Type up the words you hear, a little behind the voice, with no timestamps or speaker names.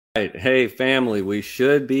Right. Hey, family, we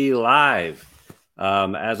should be live.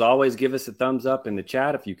 As always, give us a thumbs up in the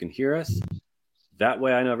chat if you can hear us. That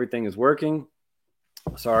way I know everything is working.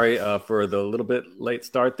 Sorry for the little bit late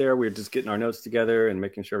start there. We were just getting our notes together and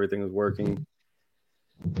making sure everything was working.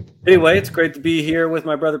 Anyway, it's great to be here with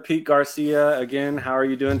my brother Pete Garcia again. How are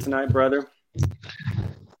you doing tonight, brother?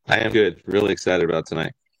 I am good. Really excited about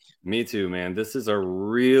tonight. Me too, man. This is a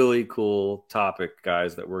really cool topic,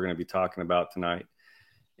 guys, that we're going to be talking about tonight.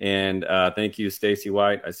 And thank you, Stacy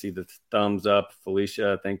White. I see the thumbs up.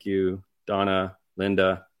 Felicia, thank you. Donna,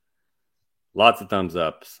 Linda, lots of thumbs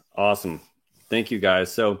ups. Awesome. Thank you,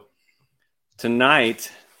 guys. So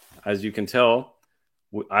tonight, as you can tell,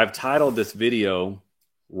 I've titled this video,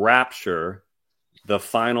 Rapture, the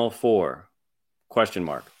Final Four, ?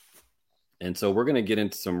 And so we're going to get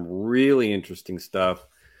into some really interesting stuff.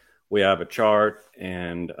 We have a chart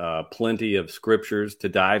and plenty of scriptures to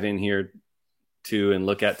dive in here to and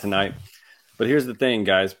look at tonight. But here's the thing,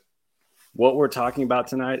 guys. What we're talking about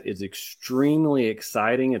tonight is extremely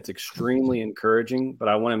exciting. It's extremely encouraging, but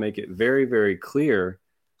I want to make it very, very clear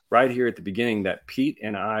right here at the beginning that Pete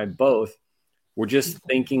and I both were just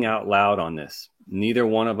thinking out loud on this. Neither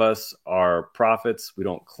one of us are prophets. We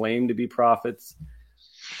don't claim to be prophets.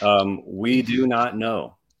 We do not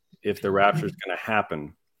know if the rapture is going to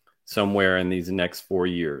happen somewhere in these next 4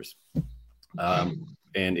 years. And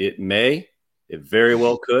it very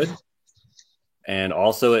well could. And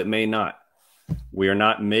also it may not. We are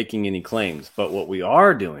not making any claims. But what we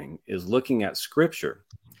are doing is looking at scripture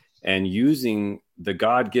and using the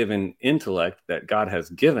God-given intellect that God has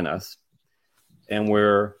given us. And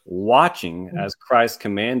we're watching as Christ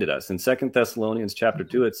commanded us. In 2 Thessalonians chapter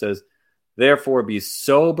 2, it says, therefore be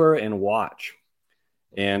sober and watch.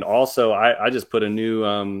 And also I just put a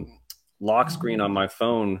new lock screen on my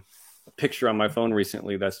phone, picture on my phone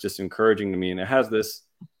recently that's just encouraging to me, and it has this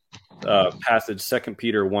passage, 2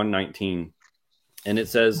 Peter 1:19, and it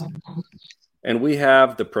says, and we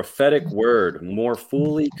have the prophetic word more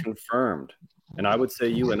fully confirmed. And I would say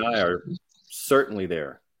you and I are certainly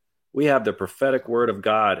there. We have the prophetic word of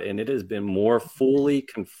God, and it has been more fully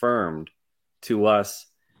confirmed to us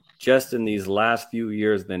just in these last few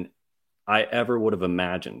years than I ever would have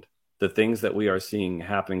imagined. The things that we are seeing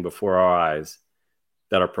happening before our eyes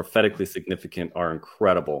that are prophetically significant are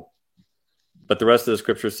incredible. But the rest of the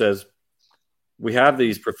scripture says, we have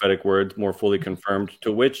these prophetic words more fully confirmed,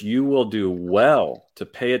 to which you will do well to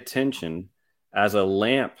pay attention as a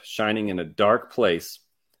lamp shining in a dark place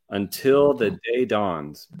until the day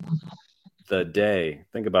dawns. The day.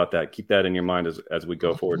 Think about that. Keep that in your mind as we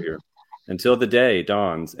go forward here. Until the day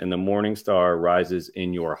dawns and the morning star rises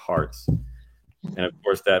in your hearts. And of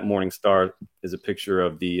course, that morning star is a picture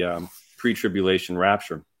of the pre-tribulation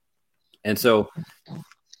rapture. And so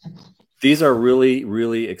these are really,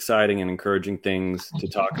 really exciting and encouraging things to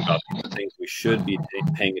talk about. These are things we should be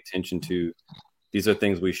paying attention to. These are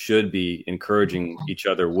things we should be encouraging each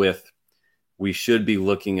other with. We should be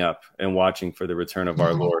looking up and watching for the return of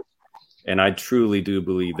our Lord. And I truly do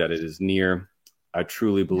believe that it is near. I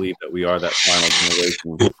truly believe that we are that final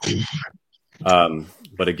generation.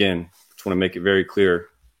 But again, just want to make it very clear,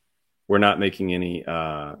 we're not making any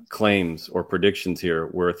claims or predictions here.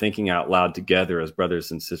 We're thinking out loud together as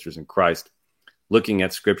brothers and sisters in Christ, looking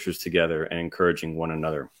at scriptures together and encouraging one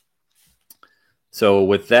another. So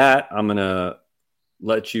with that, I'm going to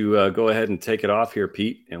let you go ahead and take it off here,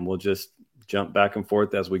 Pete, and we'll just jump back and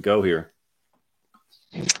forth as we go here.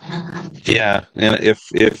 Yeah, and if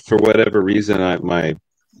for whatever reason my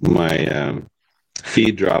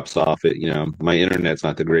feed drops off, my internet's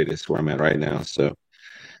not the greatest where I'm at right now, so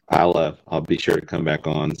I'll be sure to come back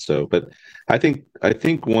on. So, but I think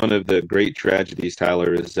one of the great tragedies,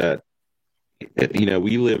 Tyler, is that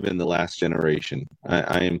we live in the last generation.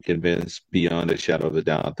 I am convinced beyond a shadow of a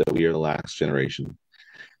doubt that we are the last generation.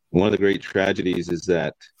 One of the great tragedies is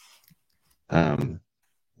that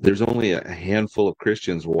there's only a handful of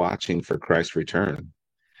Christians watching for Christ's return.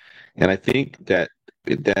 And I think that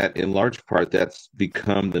in large part, that's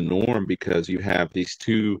become the norm because you have these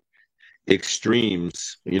two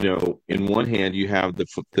extremes. In one hand, you have the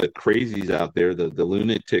crazies out there, the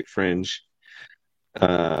lunatic fringe,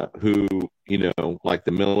 who, like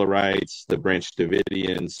the Millerites, the Branch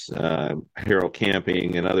Davidians, Harold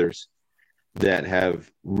Camping, and others that have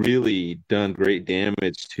really done great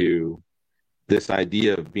damage to this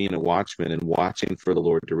idea of being a watchman and watching for the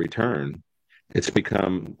Lord to return. It's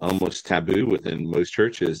become almost taboo within most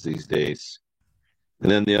churches these days. And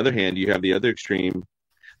then on the other hand, you have the other extreme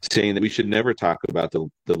saying that we should never talk about the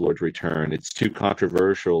Lord's return. It's too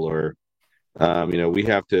controversial, or we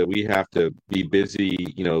have to be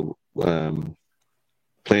busy,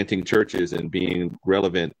 planting churches and being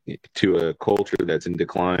relevant to a culture that's in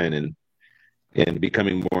decline and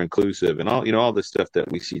becoming more inclusive and all this stuff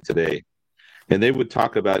that we see today. And they would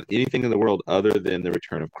talk about anything in the world other than the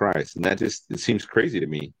return of Christ. And it seems crazy to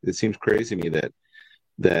me. It seems crazy to me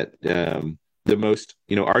that the most,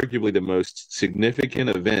 arguably the most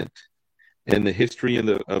significant event in the history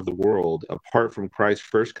of the world, apart from Christ's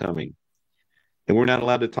first coming, and we're not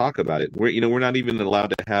allowed to talk about it. We're not even allowed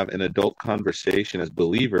to have an adult conversation as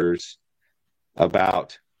believers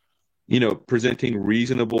about, presenting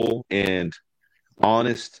reasonable and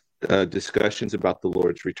honest discussions about the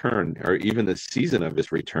Lord's return or even the season of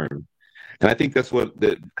his return. And I think that's what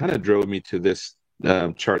that kind of drove me to this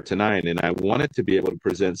chart tonight. And I wanted to be able to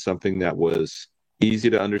present something that was easy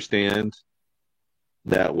to understand,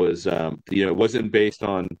 that was, it wasn't based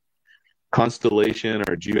on constellation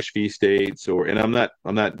or Jewish feast dates, and I'm not,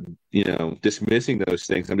 dismissing those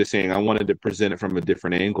things. I'm just saying I wanted to present it from a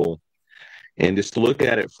different angle and just look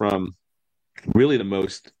at it from really the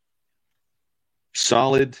most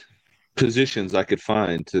solid positions I could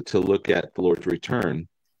find to look at the Lord's return.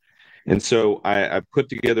 And so I put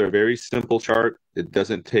together a very simple chart. It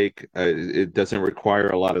doesn't require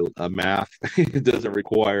a lot of math. It doesn't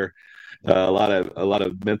require a lot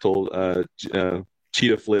of mental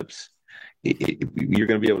cheetah flips. You're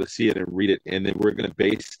going to be able to see it and read it, and then we're going to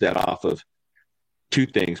base that off of two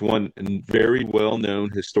things: one, very well-known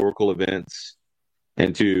historical events,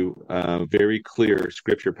 and two, very clear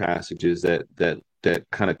scripture passages that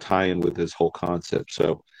kind of tie in with this whole concept.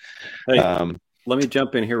 So, hey, let me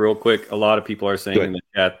jump in here real quick. A lot of people are saying in the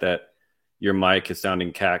chat that your mic is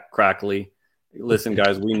sounding crackly. Listen,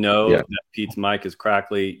 guys, we know that Pete's mic is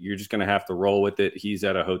crackly. You're just going to have to roll with it. He's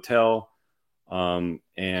at a hotel.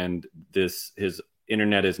 And his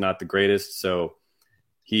internet is not the greatest. So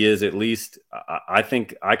he is, at least, I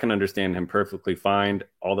think I can understand him perfectly fine.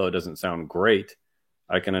 Although it doesn't sound great,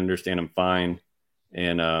 I can understand him fine.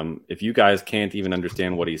 And if you guys can't even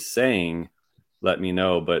understand what he's saying, let me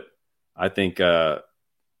know. But I think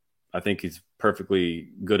he's perfectly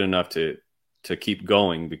good enough to keep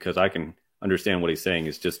going, because I can understand what he's saying.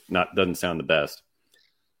 It's just doesn't sound the best.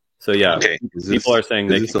 So yeah, okay. People are saying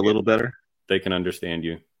is this a little better? They can understand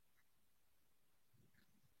you.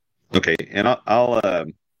 Okay, and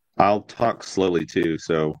I'll talk slowly too.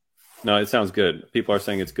 So no, it sounds good. People are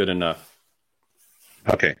saying it's good enough.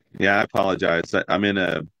 Okay, yeah, I apologize. I'm in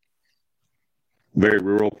a very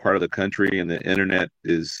rural part of the country, and the internet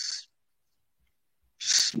is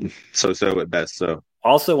so at best. So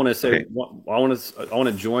also want to say, okay. I want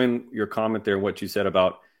to join your comment there. What you said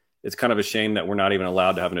about it's kind of a shame that we're not even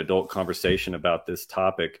allowed to have an adult conversation about this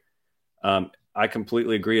topic. I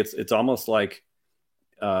completely agree. It's almost like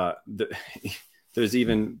there's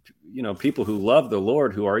even people who love the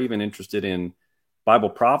Lord who are even interested in Bible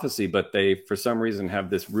prophecy, but they for some reason have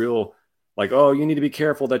this real like, oh, you need to be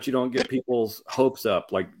careful that you don't get people's hopes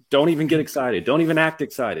up. Like, don't even get excited. Don't even act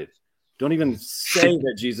excited. Don't even say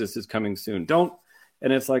that Jesus is coming soon. Don't.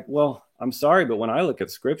 And it's like, well, I'm sorry, but when I look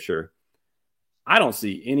at Scripture, I don't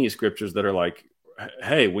see any scriptures that are like,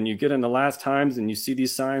 hey, when you get in the last times and you see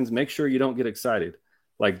these signs, make sure you don't get excited.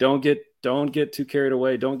 Like, don't get too carried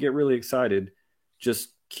away. Don't get really excited. Just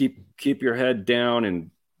keep your head down and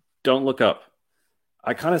don't look up.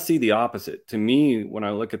 I kind of see the opposite. To me, when I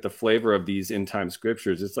look at the flavor of these end time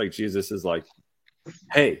scriptures, it's like Jesus is like,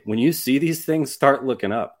 hey, when you see these things, start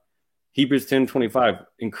looking up. Hebrews 10:25,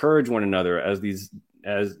 encourage one another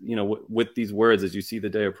with these words as you see the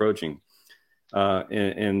day approaching.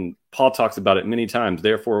 And Paul talks about it many times.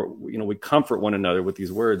 Therefore, we comfort one another with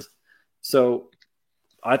these words. So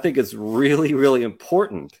I think it's really, really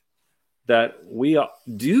important that we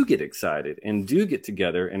do get excited and do get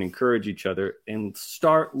together and encourage each other and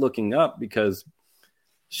start looking up, because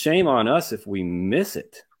shame on us if we miss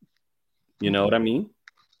it. You know what I mean?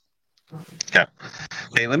 Yeah.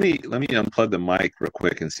 Hey, let me unplug the mic real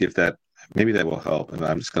quick and see if maybe that will help. And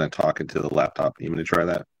I'm just going to talk into the laptop. You want to try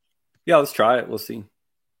that? Yeah, let's try it. We'll see.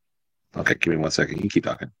 Okay, give me 1 second. You can keep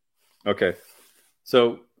talking. Okay.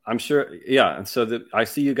 So I'm sure, yeah. And so I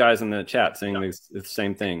see you guys in the chat saying the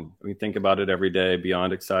same thing. We think about it every day,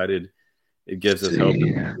 beyond excited. It gives us hope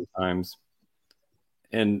sometimes.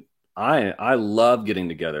 And I love getting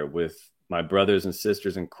together with my brothers and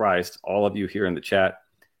sisters in Christ, all of you here in the chat,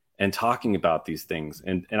 and talking about these things.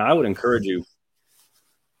 And I would encourage you,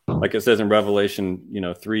 like it says in Revelation,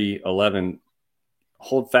 3:11,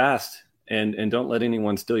 hold fast and don't let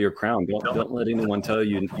anyone steal your crown. Don't let anyone tell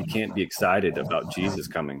you you can't be excited about Jesus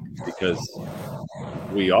coming, because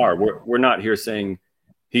we are. We're not here saying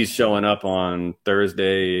he's showing up on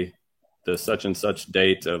Thursday, the such and such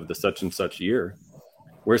date of the such and such year.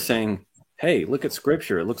 We're saying, hey, look at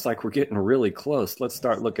scripture. It looks like we're getting really close. Let's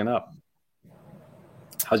start looking up.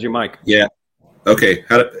 How's your mic? Yeah. Okay.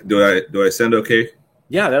 How do I sound okay?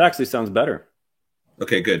 Yeah, that actually sounds better.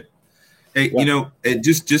 Okay, good. Hey, Yeah.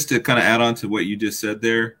 just to kind of add on to what you just said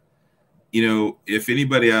there, if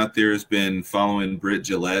anybody out there has been following Britt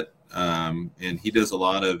Gillette, and he does a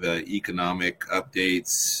lot of economic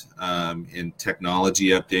updates and technology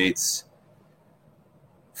updates,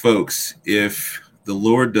 folks, if the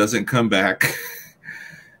Lord doesn't come back,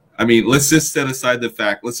 I mean, let's just set aside the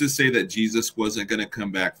fact. Let's just say that Jesus wasn't going to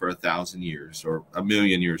come back for 1,000 years or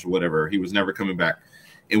 1,000,000 years or whatever. He was never coming back,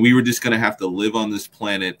 and we were just going to have to live on this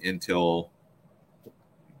planet until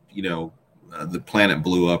the planet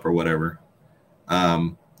blew up or whatever.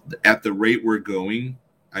 At the rate we're going,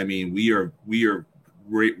 I mean, we are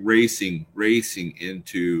racing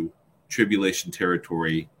into tribulation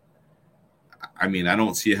territory. I mean, I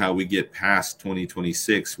don't see how we get past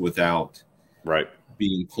 2026 without Right.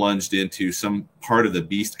 being plunged into some part of the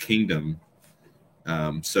beast kingdom.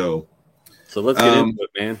 So let's get into it,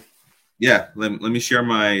 man. Yeah, let me share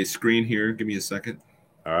my screen here. Give me a second.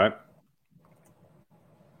 All right.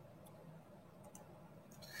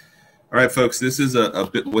 All right, folks, this is a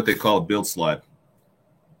bit what they call a build slide.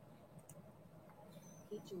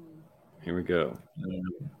 Here we go.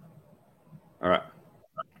 All right.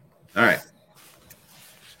 All right.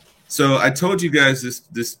 So I told you guys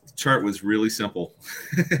this chart was really simple.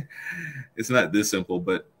 It's not this simple,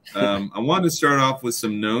 but I wanted to start off with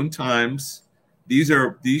some known times. These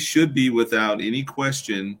should be without any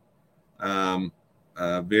question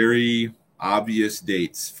very obvious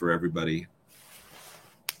dates for everybody.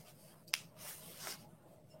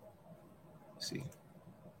 Let's see.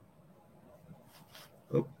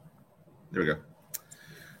 Oh, there we go.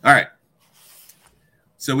 All right.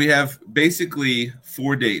 So we have basically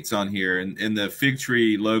 4 dates on here, and the fig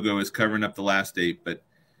tree logo is covering up the last date. But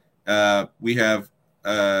we have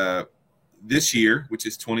this year, which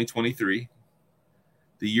is 2023.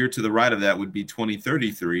 The year to the right of that would be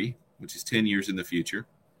 2033, which is 10 years in the future.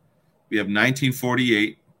 We have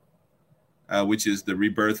 1948, which is the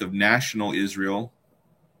rebirth of national Israel.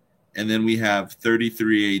 And then we have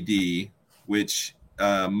 33 AD, which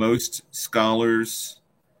most scholars,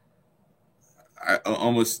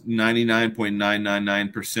 almost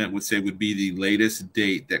 99.999% would say would be the latest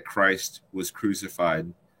date that Christ was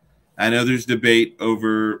crucified. I know there's debate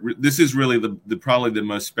over, this is really probably the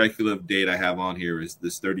most speculative date I have on here is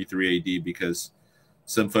this 33 AD, because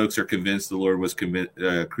some folks are convinced the Lord was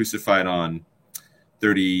crucified on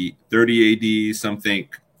 30 AD. Some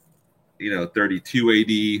think, 32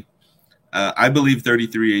 AD. I believe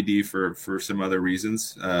 33 AD for some other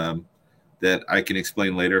reasons that I can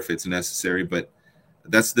explain later if it's necessary, but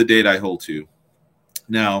that's the date I hold to.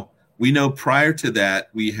 Now, we know prior to that,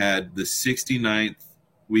 we had the 69th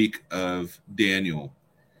week of Daniel.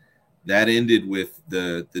 That ended with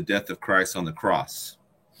the death of Christ on the cross.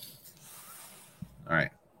 All right.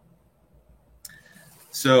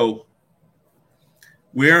 So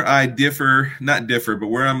where I not differ, but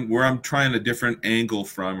where I'm trying a different angle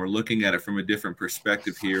from, or looking at it from a different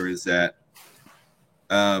perspective here, is that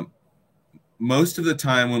most of the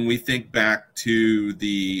time when we think back to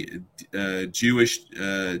the Jewish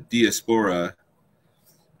diaspora,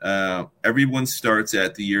 everyone starts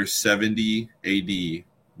at the year 70 AD,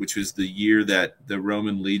 which was the year that the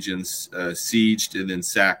Roman legions sieged and then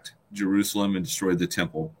sacked Jerusalem and destroyed the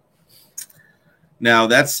temple. Now,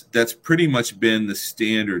 that's pretty much been the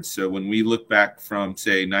standard. So when we look back from,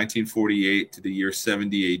 say, 1948 to the year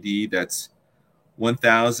 70 AD, that's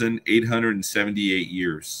 1,878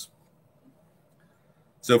 years.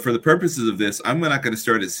 So for the purposes of this, I'm not going to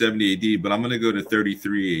start at 70 AD, but I'm going to go to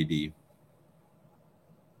 33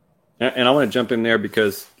 AD. And I want to jump in there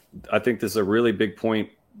because I think this is a really big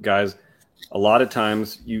point, guys. A lot of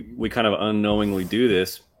times we kind of unknowingly do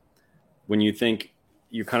this. When you think,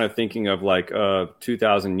 you're kind of thinking of like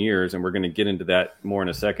 2,000 years, and we're going to get into that more in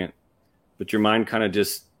a second. But your mind kind of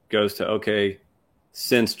just goes to, okay,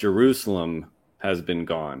 since Jerusalem has been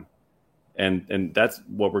gone. And that's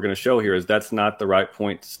what we're going to show here, is that's not the right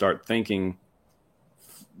point to start thinking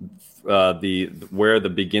where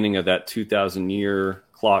the beginning of that 2,000-year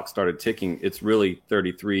clock started ticking. It's really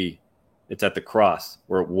 33. It's at the cross,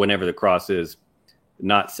 or whenever the cross is,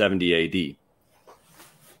 not 70 AD.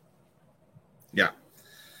 Yeah.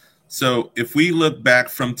 So if we look back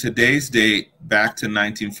from today's date back to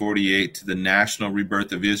 1948 to the national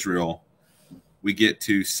rebirth of Israel, we get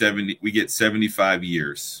 75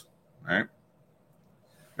 years. All right.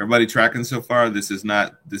 Everybody tracking so far? This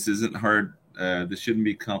isn't hard. This shouldn't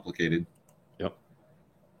be complicated. Yep.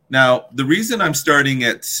 Now, the reason I'm starting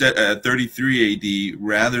at 33 AD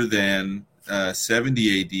rather than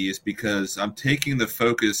 70 AD is because I'm taking the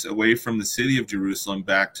focus away from the city of Jerusalem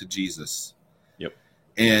back to Jesus. Yep.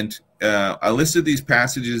 And I listed these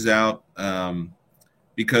passages out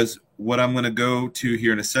because what I'm going to go to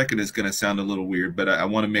here in a second is going to sound a little weird, but I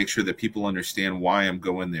want to make sure that people understand why I'm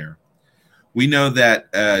going there. We know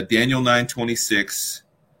that Daniel 9:26.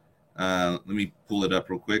 Let me pull it up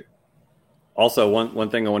real quick. Also, one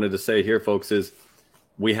thing I wanted to say here, folks, is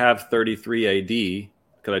we have 33 AD,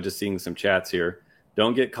 because I'm just seeing some chats here.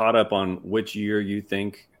 Don't get caught up on which year you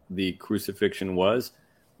think the crucifixion was.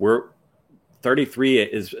 33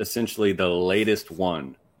 is essentially the latest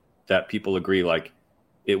one that people agree, like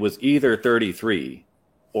it was either 33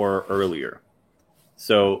 or earlier.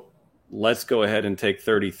 So let's go ahead and take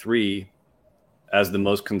 33 as the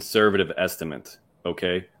most conservative estimate,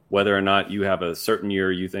 okay? Whether or not you have a certain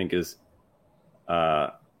year you think is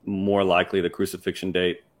more likely the crucifixion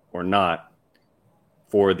date or not,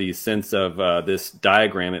 for the sense of this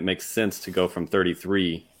diagram, it makes sense to go from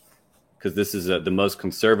 33 because this is the most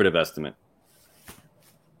conservative estimate.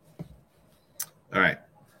 All right.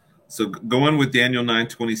 So going with Daniel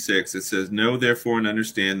 9:26, it says, "Know therefore and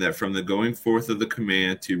understand that from the going forth of the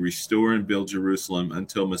command to restore and build Jerusalem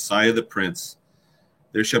until Messiah the Prince,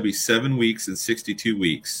 there shall be 7 weeks and 62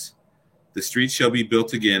 weeks. The streets shall be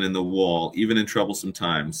built again in the wall, even in troublesome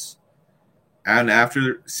times. And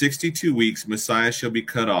after 62 weeks, Messiah shall be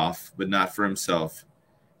cut off, but not for himself.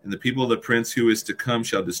 And the people of the prince who is to come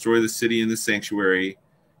shall destroy the city and the sanctuary.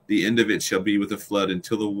 The end of it shall be with a flood.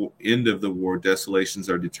 Until the end of the war, desolations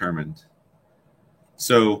are determined."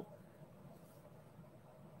 So,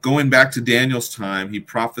 going back to Daniel's time, he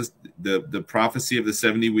the prophecy of the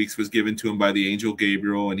 70 weeks was given to him by the angel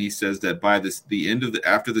Gabriel, and he says that by the end of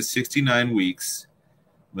after the 69 weeks,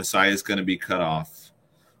 Messiah is going to be cut off.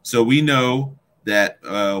 So we know that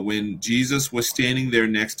when Jesus was standing there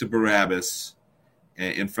next to Barabbas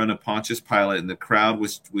in front of Pontius Pilate, and the crowd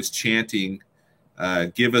was chanting,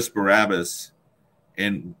 "Give us Barabbas,"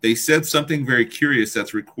 and they said something very curious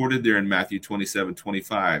that's recorded there in Matthew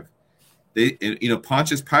 27:25.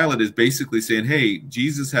 Pontius Pilate is basically saying, "Hey,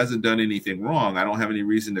 Jesus hasn't done anything wrong. I don't have any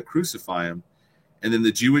reason to crucify him." And then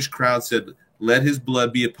the Jewish crowd said, "Let his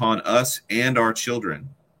blood be upon us and our children."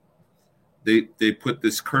 They put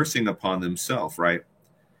this cursing upon themselves, right?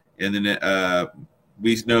 And then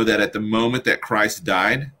we know that at the moment that Christ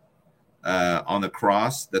died on the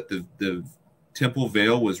cross, that the temple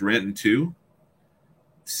veil was rent in two,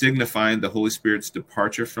 signifying the Holy Spirit's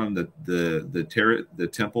departure from the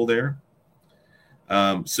temple there.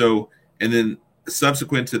 And then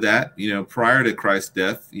subsequent to that, prior to Christ's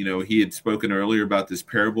death, he had spoken earlier about this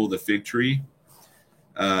parable of the fig tree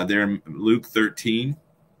there in Luke 13.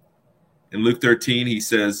 In Luke 13, he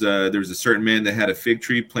says there was a certain man that had a fig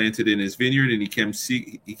tree planted in his vineyard, and he came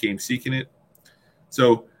seeking it.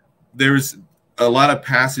 So there's a lot of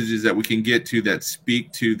passages that we can get to that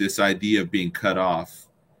speak to this idea of being cut off.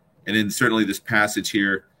 And then certainly this passage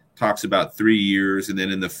here talks about 3 years, and then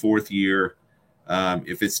in the 4th year,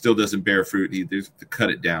 if it still doesn't bear fruit, there's to cut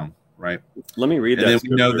it down, right? Let me read and that.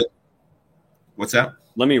 Then we know that. What's that?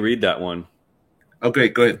 Let me read that one. Okay,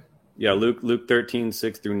 go ahead. Yeah, Luke 13,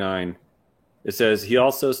 6 through 9. It says, he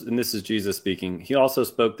also, and this is Jesus speaking, he also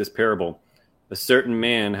spoke this parable. A certain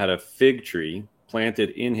man had a fig tree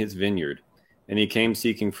planted in his vineyard, and he came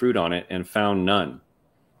seeking fruit on it and found none.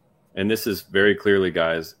 And this is very clearly,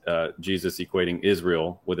 guys, Jesus equating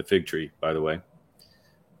Israel with a fig tree, by the way.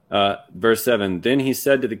 Verse 7, then he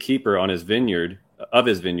said to the keeper of his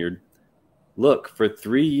vineyard, "Look, for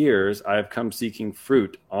 3 years I have come seeking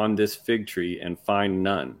fruit on this fig tree and find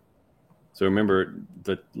none." So remember,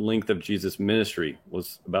 the length of Jesus' ministry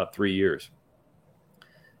was about 3 years.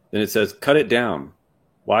 Then it says, "Cut it down.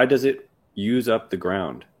 Why does it use up the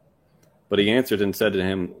ground?" But he answered and said to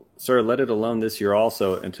him, "Sir, let it alone this year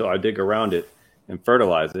also until I dig around it and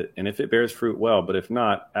fertilize it. And if it bears fruit, well, but if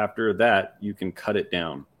not, after that, you can cut it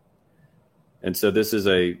down." And so this is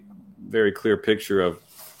a very clear picture of,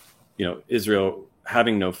 Israel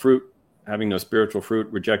having no fruit, having no spiritual fruit,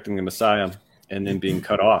 rejecting the Messiah, and then being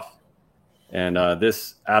cut off. And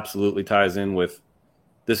this absolutely ties in with,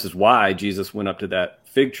 this is why Jesus went up to that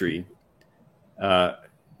fig tree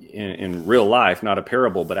in real life, not a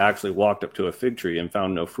parable, but actually walked up to a fig tree and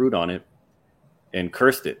found no fruit on it and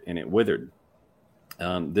cursed it, and it withered.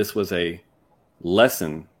 This was a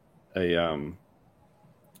lesson,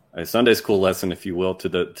 a Sunday school lesson, if you will, to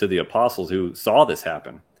the apostles who saw this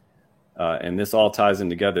happen. And this all ties in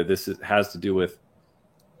together. This has to do with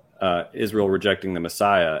Israel rejecting the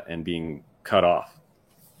Messiah and being cut off.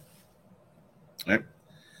 Right.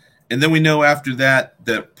 And then we know after that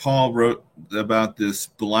that Paul wrote about this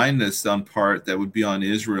blindness on part that would be on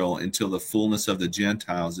Israel until the fullness of the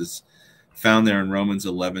Gentiles is found there in Romans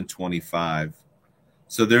 11:25.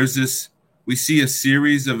 So there's this, we see a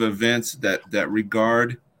series of events that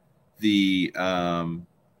regard the I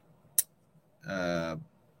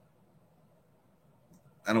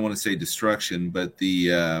don't want to say destruction, but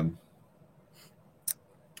the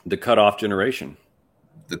cut off generation,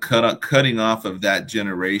 the cutting off of that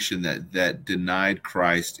generation that denied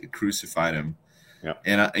Christ, crucified him. Yeah.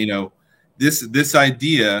 And this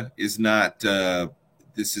idea is not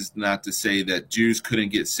this is not to say that Jews couldn't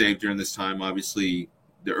get saved during this time. Obviously,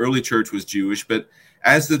 the early church was Jewish, but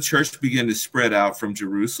as the church began to spread out from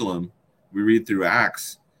Jerusalem, we read through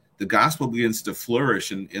Acts, the gospel begins to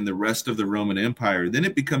flourish in the rest of the Roman Empire. Then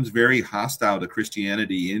it becomes very hostile to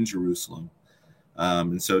Christianity in Jerusalem.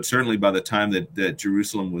 And so certainly by the time that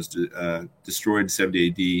Jerusalem was destroyed in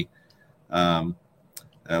 70 AD,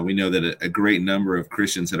 we know that a great number of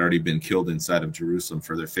Christians had already been killed inside of Jerusalem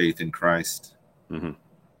for their faith in Christ. Mm-hmm.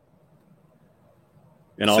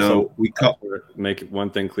 And also, so we make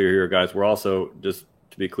one thing clear here, guys. We're also, just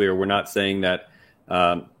to be clear, we're not saying that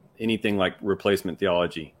anything like replacement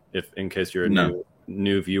theology, if in case you're a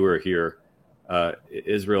new viewer here,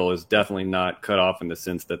 Israel is definitely not cut off in the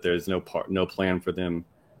sense that there's no plan for them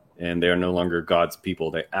and they are no longer God's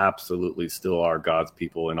people. They absolutely still are God's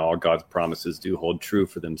people, and all God's promises do hold true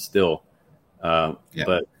for them still. But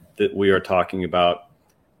we are talking about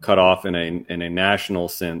cut off in a national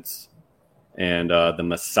sense, and the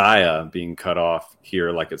Messiah being cut off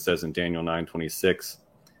here, like it says in Daniel 9:26,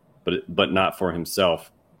 but not for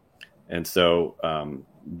himself. And so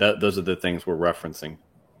those are the things we're referencing.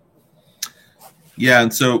 Yeah,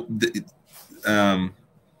 and so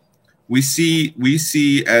we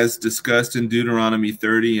see as discussed in Deuteronomy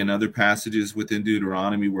 30 and other passages within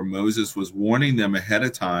Deuteronomy where Moses was warning them ahead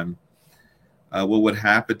of time what would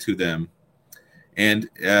happen to them, and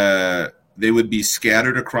they would be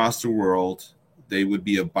scattered across the world. They would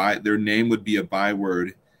be their name would be a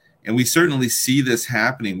byword, and we certainly see this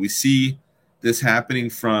happening. We see this happening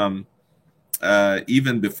from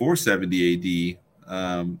even before 70 AD.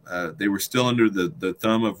 They were still under the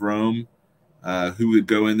thumb of Rome, who would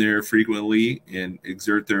go in there frequently and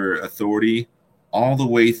exert their authority all the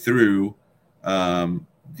way through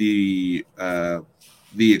the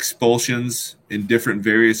expulsions in different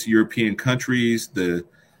various European countries, the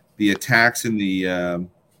attacks and the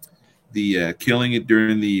killing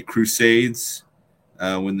during the Crusades.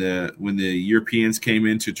 When the Europeans came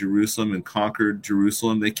into Jerusalem and conquered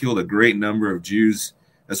Jerusalem, they killed a great number of Jews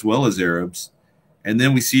as well as Arabs. And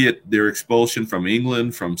then we see their expulsion from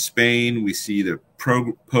England, from Spain. We see the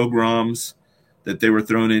pogroms that they were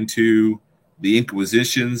thrown into, the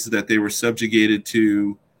Inquisitions that they were subjugated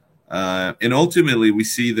to. And ultimately, we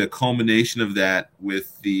see the culmination of that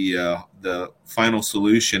with the final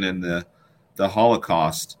solution and the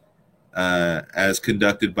Holocaust, as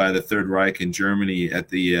conducted by the Third Reich in Germany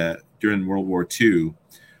during World War II.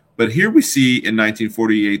 But here we see in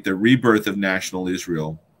 1948 the rebirth of national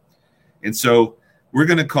Israel. And so we're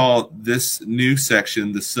going to call this new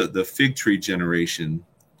section the fig tree generation.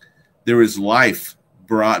 There is life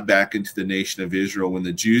brought back into the nation of Israel when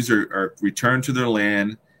the Jews are returned to their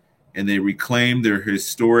land and they reclaim their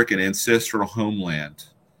historic and ancestral homeland.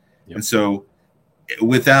 Yep. And so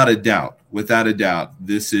without a doubt,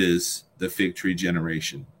 this is the fig tree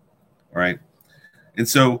generation. All right. And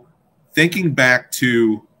so thinking back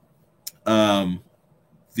to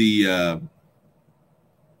the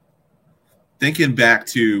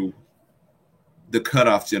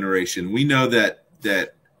cutoff generation, we know that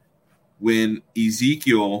when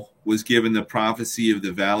Ezekiel was given the prophecy of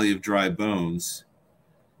the valley of dry bones,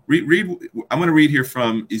 I'm going to read here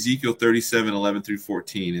from Ezekiel 37:11 through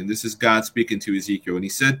 14, and this is God speaking to Ezekiel, and he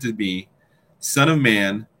said to me, "Son of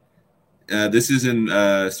man," this is in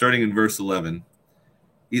starting in verse 11.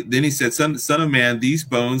 Then he said, "Son of man, these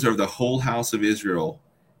bones are the whole house of Israel.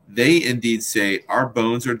 They indeed say, our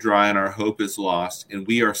bones are dry and our hope is lost, and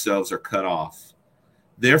we ourselves are cut off.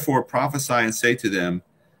 Therefore prophesy and say to them,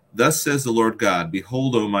 thus says the Lord God,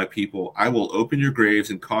 behold, O my people, I will open your graves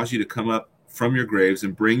and cause you to come up from your graves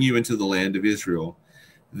and bring you into the land of Israel.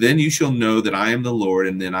 Then you shall know that I am the Lord,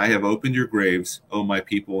 and then I have opened your graves, O my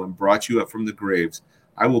people, and brought you up from the graves.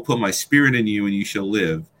 I will put my spirit in you, and you shall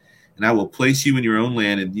live. And I will place you in your own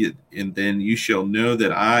land, and then you shall know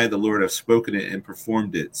that I, the Lord, have spoken it and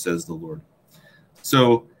performed it, says the Lord."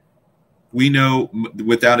 So we know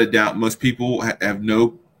without a doubt, most people have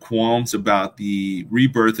no qualms about the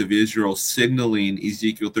rebirth of Israel, signaling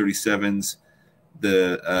Ezekiel 37's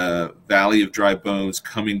the valley of dry bones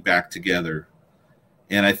coming back together.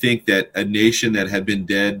 And I think that a nation that had been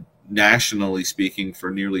dead, nationally speaking,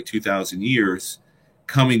 for nearly 2,000 years,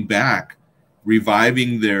 coming back,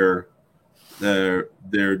 reviving their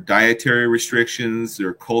dietary restrictions,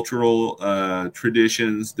 their cultural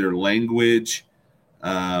traditions, their language,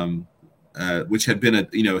 which had been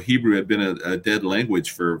Hebrew had been a dead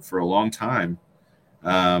language for a long time.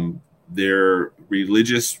 Their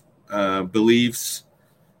religious beliefs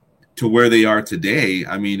to where they are today,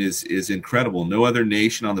 I mean, is incredible. No other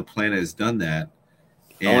nation on the planet has done that,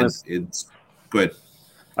 and it's good.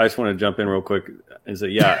 I just want to jump in real quick and say,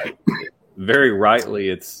 yeah, very rightly,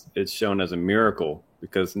 it's shown as a miracle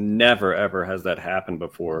because never ever has that happened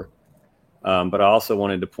before. But I also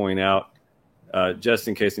wanted to point out, just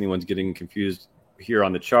in case anyone's getting confused here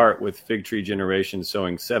on the chart, with fig tree generation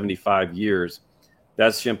showing 75 years.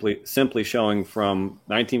 That's simply showing from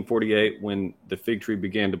 1948, when the fig tree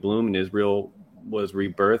began to bloom and Israel was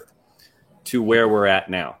rebirthed, to where we're at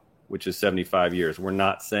now, which is 75 years. We're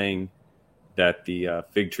not saying that the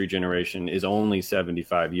fig tree generation is only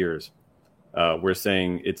 75 years. We're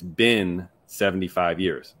saying it's been 75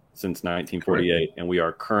 years since 1948, correct, and we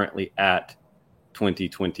are currently at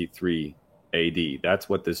 2023 AD. That's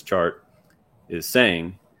what this chart is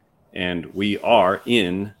saying, and we are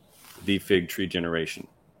in the fig tree generation.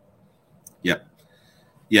 Yep.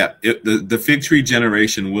 Yeah, the fig tree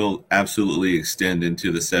generation will absolutely extend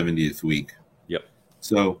into the 70th week. Yep.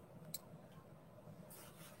 So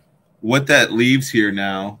what that leaves here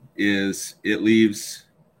now is it leaves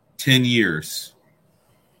 10 years,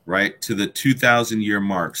 right, to the 2,000 year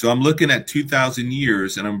mark. So I'm looking at 2,000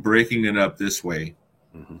 years and I'm breaking it up this way,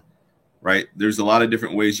 right? There's a lot of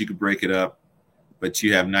different ways you could break it up, but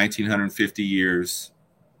you have 1,950 years,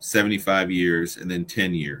 75 years, and then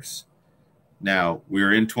 10 years. Now,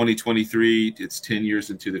 we're in 2023. It's 10 years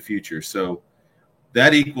into the future. So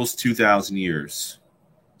that equals 2,000 years.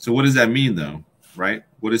 So what does that mean, though, right?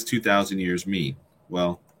 What does 2,000 years mean?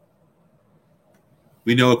 Well,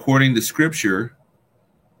 we know according to Scripture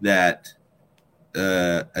that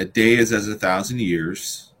a day is as 1,000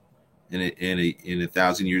 years, and a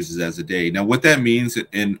 1,000 years is as a day. Now, what that means,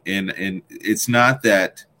 and it's not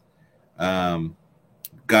that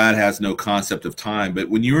God has no concept of time, but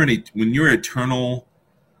when you're an eternal,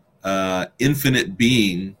 infinite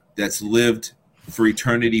being that's lived for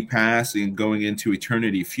eternity past and going into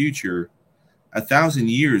eternity future, 1,000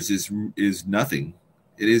 years is nothing.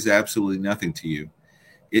 It is absolutely nothing to you.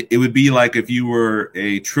 It would be like if you were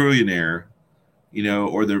a trillionaire,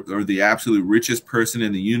 or the absolute richest person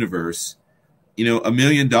in the universe. $1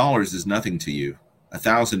 million is nothing to you.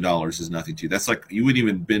 $1,000 is nothing to you. That's like you wouldn't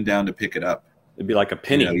even bend down to pick it up. It'd be like a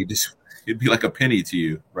penny. It'd be like a penny to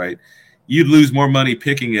you, right? You'd lose more money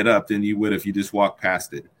picking it up than you would if you just walked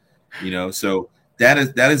past it. So that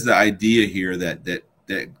is the idea here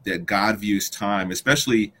that God views time,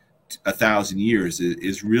 especially 1,000 years,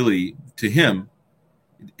 is really, to him,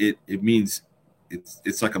 it means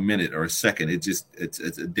it's like a minute or a second. It's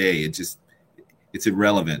a day. It's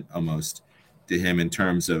irrelevant almost to him in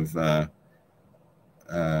terms of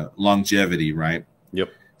longevity, right? Yep.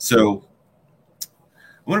 So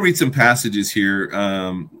I want to read some passages here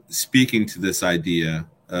speaking to this idea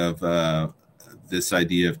of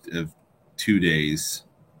 2 days.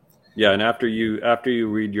 Yeah, and after you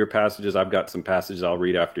read your passages, I've got some passages I'll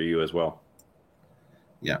read after you as well.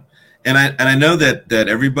 Yeah, and I know that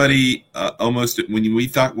everybody almost when we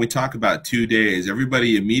talk about 2 days,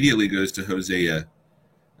 everybody immediately goes to Hosea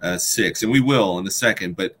 6, and we will in a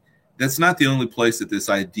second, but that's not the only place that this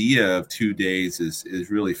idea of 2 days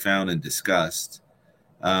is really found and discussed.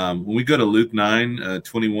 When we go to Luke 9,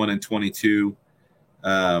 21 and 22,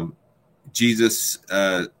 Jesus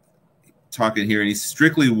talking here, and he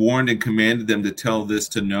strictly warned and commanded them to tell this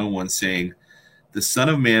to no one, saying, "The Son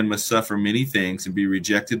of Man must suffer many things and be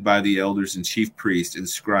rejected by the elders and chief priests and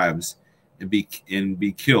scribes and be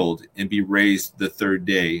killed and be raised the third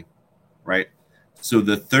day." Right? So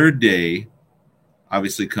the third day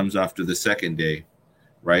obviously comes after the second day,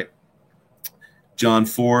 right? John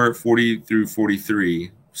 4:40 through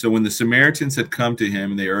 43. So when the Samaritans had come to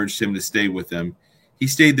him and they urged him to stay with them, he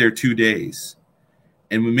stayed there 2 days.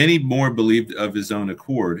 And when many more believed of his own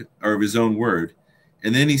accord, or of his own word,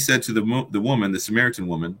 and then he said to the woman, the Samaritan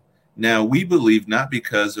woman, "Now we believe not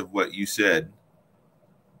because of what you said,"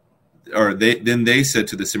 then they said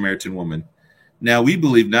to the Samaritan woman, "Now we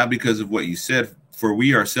believe not because of what you said, for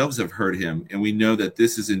we ourselves have heard him, and we know that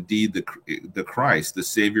this is indeed the Christ, the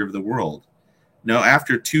Savior of the world." Now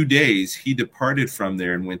after 2 days, he departed from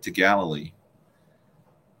there and went to Galilee.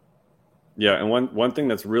 Yeah, and one thing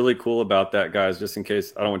that's really cool about that, guys, just in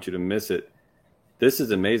case I don't want you to miss it, this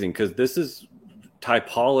is amazing because this is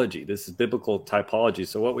typology. This is biblical typology.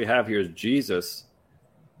 So what we have here is Jesus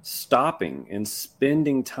stopping and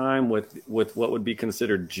spending time with what would be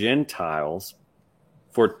considered Gentiles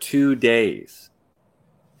for 2 days.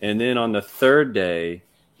 And then on the third day,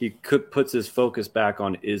 he puts his focus back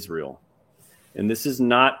on Israel. And this is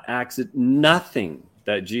not accident. Nothing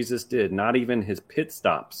that Jesus did, not even his pit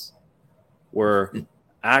stops, were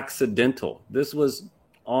accidental. This was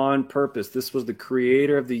on purpose. This was the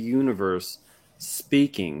creator of the universe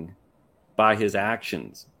speaking by his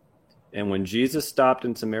actions. And when Jesus stopped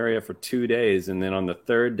in Samaria for 2 days, and then on the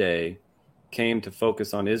third day came to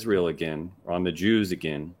focus on Israel again, or on the Jews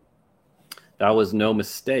again, that was no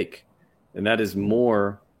mistake. And that is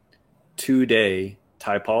more 2-day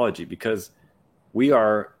typology, because we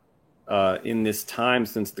are in this time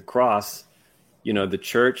since the cross, the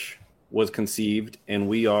church was conceived, and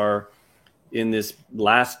we are in this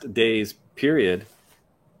last days period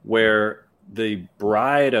where the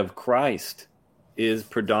bride of Christ is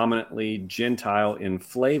predominantly Gentile in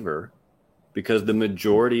flavor, because the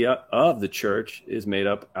majority of the church is made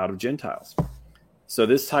up out of Gentiles. So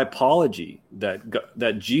this typology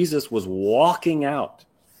that Jesus was walking out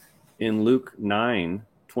in Luke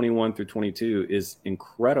 9:21 through 22 is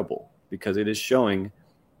incredible, because it is showing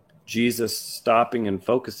Jesus stopping and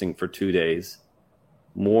focusing for 2 days,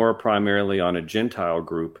 more primarily on a Gentile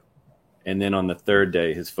group. And then on the third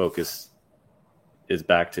day, his focus is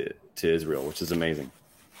back to Israel, which is amazing.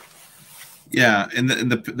 Yeah, and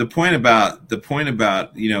the point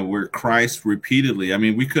about where Christ repeatedly, I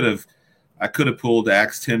mean, I could have pulled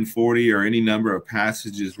Acts 10:40 or any number of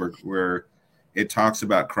passages where it talks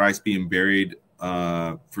about Christ being buried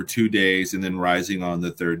for 2 days and then rising on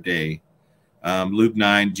the third day. Luke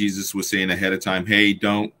 9, Jesus was saying ahead of time, "Hey,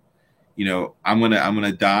 don't, I'm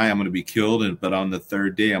gonna die, I'm gonna be killed, but on the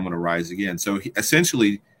third day I'm gonna rise again." So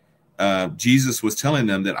essentially, Jesus was telling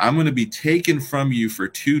them that I'm going to be taken from you for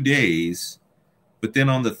 2 days, but then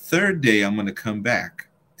on the third day I'm going to come back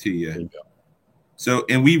to you. So,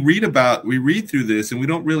 and we read through this, and we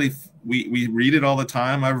don't really, we read it all the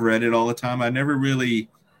time. I've read it all the time. I never really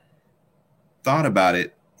thought about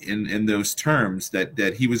it in those terms,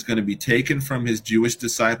 that he was going to be taken from his Jewish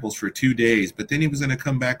disciples for 2 days, but then he was going to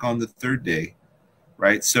come back on the third day,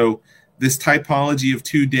 right? So this typology of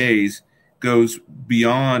 2 days goes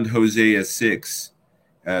beyond Hosea 6.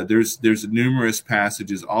 There's numerous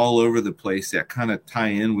passages all over the place that kind of tie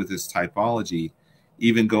in with this typology,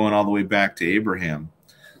 even going all the way back to Abraham.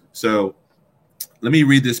 So let me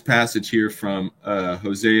read this passage here from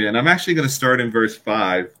Hosea, and I'm actually going to start in verse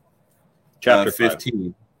 5, Chapter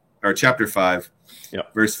 15, or chapter 5,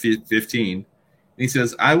 verse 15. And he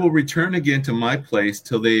says, "I will return again to my place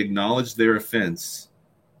till they acknowledge their offense.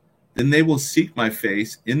 Then they will seek my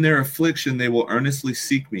face. In their affliction they will earnestly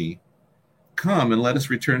seek me. Come and let us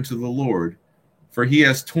return to the Lord. For he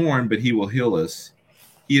has torn, but he will heal us.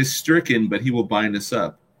 He is stricken, but he will bind us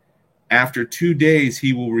up. After 2 days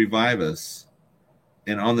he will revive us.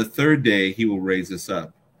 And on the third day he will raise us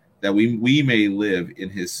up, that we may live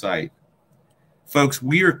in his sight." Folks,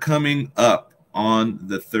 we are coming up on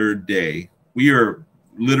the third day. We are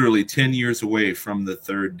literally 10 years away from the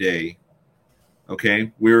third day.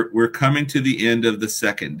 Okay, we're coming to the end of the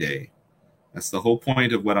second day. That's the whole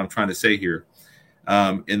point of what I'm trying to say here,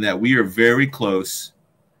 in that we are very close.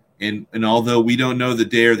 And although we don't know the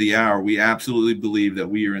day or the hour, we absolutely believe that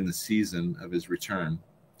we are in the season of his return.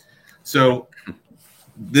 So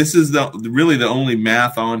this is really the only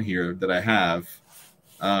math on here that I have.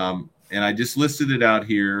 And I just listed it out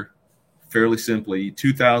here fairly simply.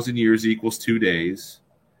 2,000 years equals 2 days.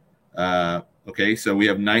 Okay, so we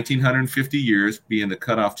have 1,950 years being the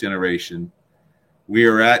cutoff generation. We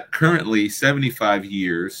are at currently 75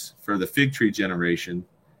 years for the fig tree generation,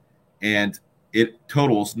 and it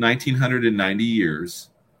totals 1,990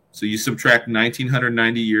 years. So you subtract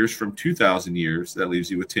 1,990 years from 2,000 years, that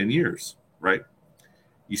leaves you with 10 years, right?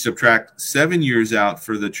 You subtract 7 years out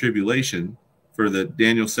for the tribulation, for the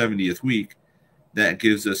Daniel 70th week, that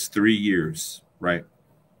gives us 3 years, right?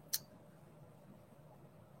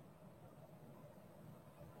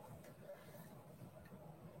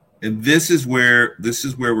 And this is where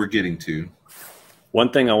we're getting to.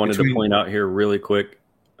 One thing I wanted to point out here really quick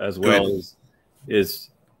as well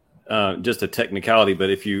is just a technicality,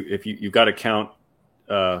 but if you've got to count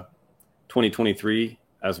 2023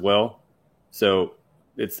 as well. So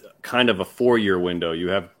it's kind of a 4-year window. You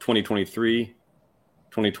have 2023,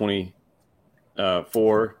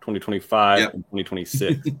 2024, 2025, and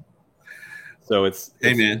 2026. So it's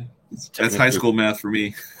hey man, that's high school math for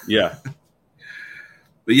me. Yeah.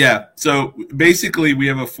 But yeah, so basically we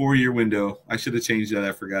have a 4-year window. I should have changed that.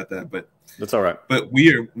 I forgot that, but That's all right. But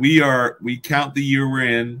we count the year we're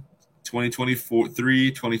in, 2024,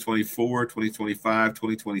 2024, 2025,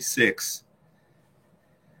 2026.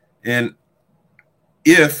 And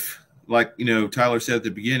if, like, Tyler said at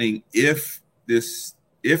the beginning, if this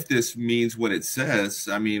means what it says,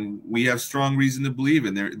 I mean, we have strong reason to believe,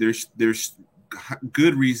 and there's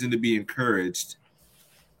good reason to be encouraged.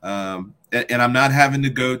 And I'm not having to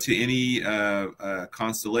go to any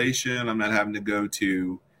constellation. I'm not having to go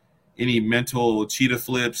to any mental cheetah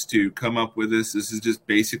flips to come up with this. This is just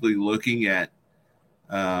basically looking at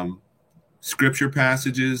scripture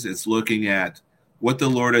passages. It's looking at what the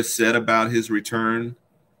Lord has said about his return,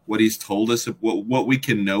 what he's told us, what we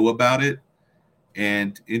can know about it,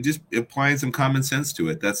 and just applying some common sense to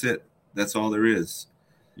it. That's it. That's all there is.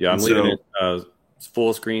 Yeah, I'm leaving it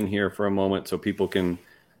full screen here for a moment so people can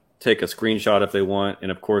take a screenshot if they want.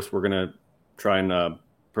 And of course, we're going to try and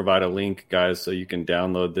provide a link, guys, so you can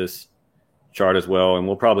download this chart as well. And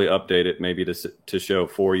we'll probably update it maybe to show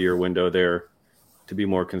 4-year window there to be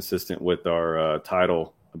more consistent with our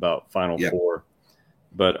title about Final Four.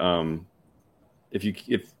 But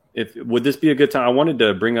if would this be a good time? I wanted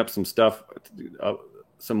to bring up some stuff,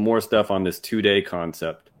 some more stuff on this 2-day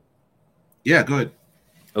concept. Yeah, go ahead.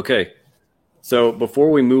 Okay. So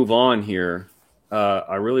before we move on here,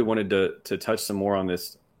 I really wanted to touch some more on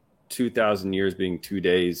this 2,000 years being 2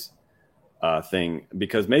 days thing,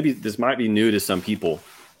 because maybe this might be new to some people,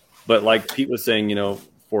 but like Pete was saying,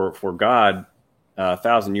 for God,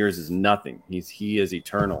 1,000 years is nothing. He is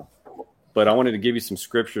eternal. But I wanted to give you some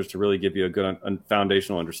scriptures to really give you a good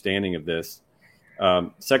foundational understanding of this.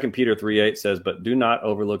 2 Peter 3:8 says, "But do not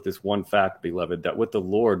overlook this one fact, beloved, that with the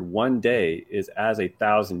Lord 1 day is as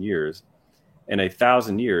 1,000 years, and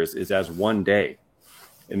 1,000 years is as 1 day."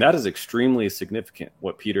 And that is extremely significant,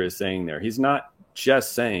 what Peter is saying there. He's not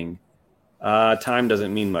just saying time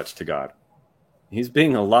doesn't mean much to God. He's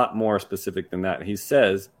being a lot more specific than that. He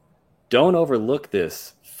says, don't overlook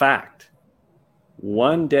this fact.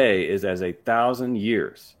 1 day is as 1,000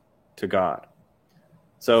 years to God.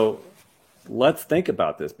 So let's think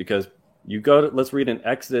about this, because let's read in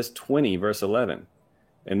Exodus 20, verse 11.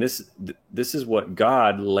 And this is what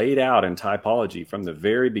God laid out in typology from the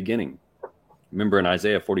very beginning. Remember in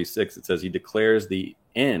Isaiah 46, it says he declares the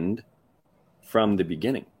end from the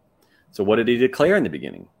beginning. So what did he declare in the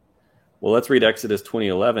beginning? Well, let's read Exodus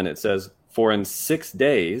 20:11. It says, "For in 6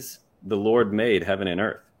 days the Lord made heaven and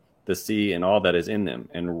earth, the sea and all that is in them,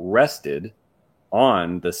 and rested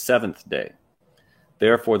on the 7th day.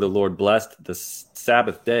 Therefore the Lord blessed the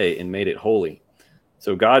Sabbath day and made it holy."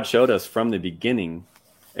 So God showed us from the beginning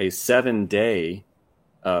a 7-day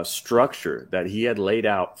structure that he had laid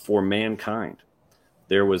out for mankind.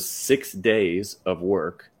 There was 6 days of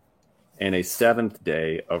work and a 7th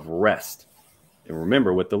day of rest. And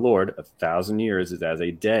remember, with the Lord, 1,000 years is as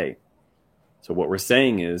a day. So what we're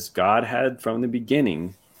saying is God had from the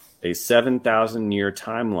beginning a 7,000-year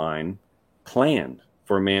timeline planned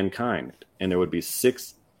for mankind. And there would be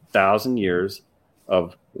 6,000 years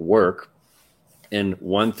of work and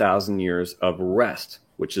 1,000 years of rest,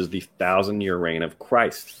 which is the 1,000-year reign of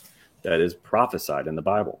Christ that is prophesied in the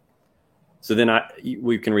Bible. So then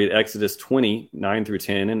we can read Exodus 20, 9 through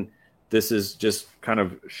 10, and this is just kind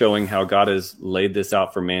of showing how God has laid this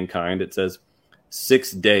out for mankind. It says,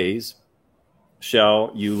 6 days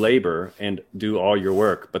shall you labor and do all your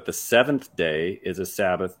work, but the 7th day is a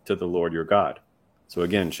Sabbath to the Lord your God. So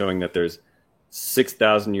again, showing that there's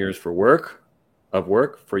 6,000 years for work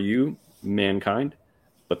for you, mankind,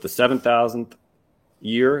 but the 7,000th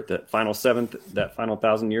year, that final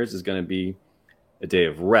 1,000 years is going to be a day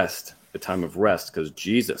of rest, a time of rest, because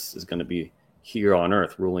Jesus is going to be here on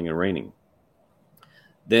earth ruling and reigning.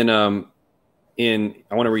 Then I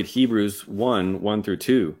want to read Hebrews 1 through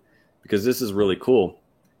 2, because this is really cool.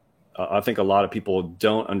 I think a lot of people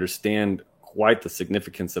don't understand quite the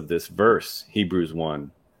significance of this verse, Hebrews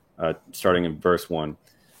 1, starting in verse 1. It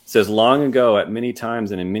says, "Long ago, at many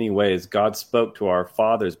times and in many ways, God spoke to our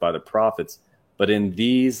fathers by the prophets, but in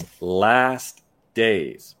these last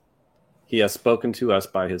days, he has spoken to us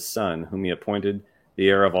by his Son, whom he appointed the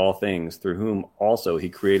heir of all things, through whom also he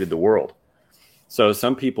created the world." So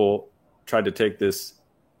some people tried to take this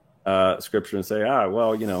scripture and say,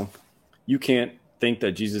 well, you can't think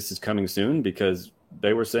that Jesus is coming soon because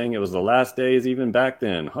they were saying it was the last days even back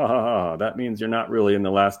then. Ha ha ha. That means you're not really in the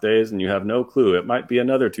last days and you have no clue. It might be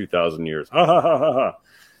another 2,000 years. Ha ha ha ha ha.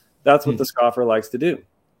 That's what the scoffer likes to do.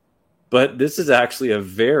 But this is actually a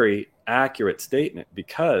very accurate statement,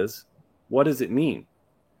 because what does it mean?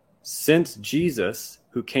 Since Jesus,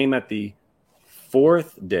 who came at the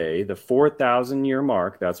fourth day, the 4,000-year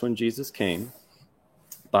mark, that's when Jesus came.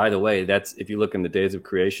 By the way, that's, if you look in the days of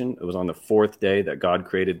creation, it was on the fourth day that God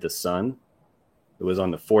created the sun. It was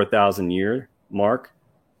on the 4,000-year mark,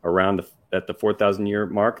 at the 4,000-year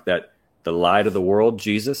mark, that the light of the world,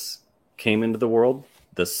 Jesus, came into the world,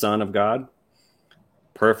 the Son of God,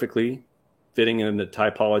 perfectly fitting in the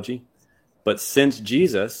typology. But since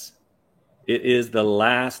Jesus, it is the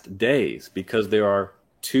last days, because there are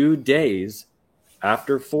 2 days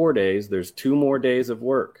after 4 days. There's 2 more days of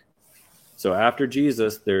work. So after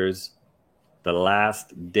Jesus, there's the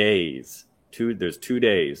last days. There's 2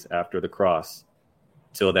 days after the cross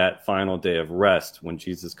till that final day of rest when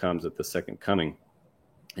Jesus comes at the second coming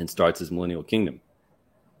and starts his millennial kingdom.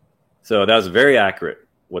 So that was very accurate,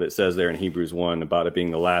 what it says there in Hebrews 1 about it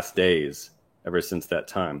being the last days ever since that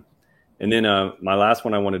time. And then my last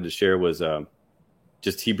one I wanted to share was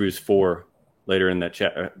just Hebrews 4. Later in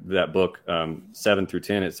that book, 7 through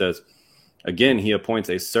 10, it says, again, he appoints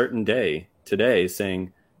a certain day today,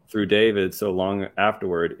 saying through David so long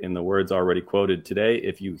afterward, in the words already quoted, today,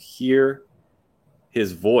 if you hear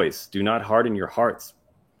his voice, do not harden your hearts.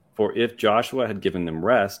 For if Joshua had given them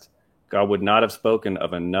rest, God would not have spoken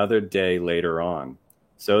of another day later on.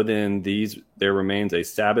 So then there remains a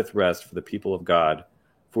Sabbath rest for the people of God.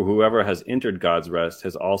 For whoever has entered God's rest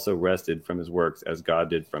has also rested from his works as God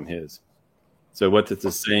did from his. So what this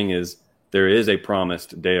is saying is there is a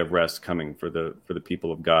promised day of rest coming for the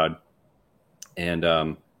people of God.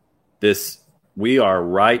 And we are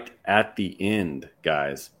right at the end,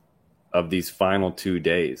 guys, of these final 2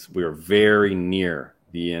 days. We are very near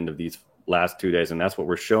the end of these last 2 days. And that's what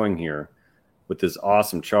we're showing here with this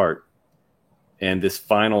awesome chart. And this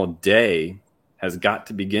final day has got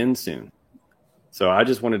to begin soon. So I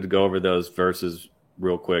just wanted to go over those verses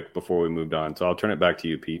real quick before we moved on. So I'll turn it back to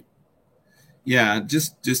you, Pete. Yeah,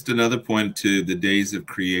 just another point to the days of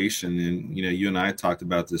creation. And, you and I talked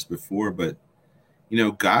about this before, but,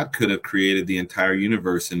 God could have created the entire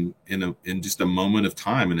universe in just a moment of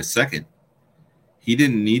time, in a second. He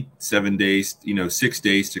didn't need 7 days, 6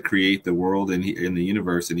 days to create the world and in the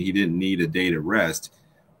universe, and he didn't need a day to rest.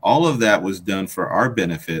 All of that was done for our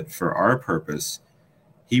benefit, for our purpose.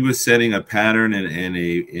 He was setting a pattern and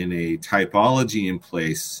a typology in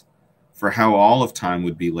place for how all of time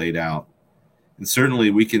would be laid out. And certainly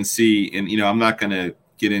we can see, and, I'm not going to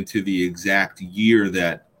get into the exact year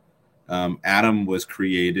that Adam was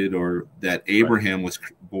created or that Abraham was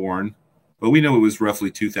born, but we know it was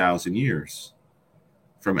roughly 2,000 years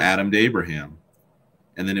from Adam to Abraham.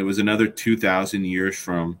 And then it was another 2,000 years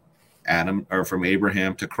from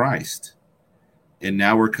Abraham to Christ. And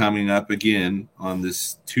now we're coming up again on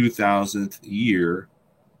this 2,000th year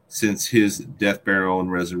since his death, burial,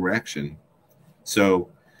 and resurrection. So,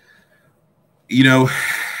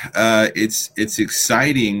 it's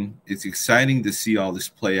exciting. It's exciting to see all this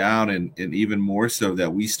play out, and even more so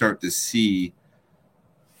that we start to see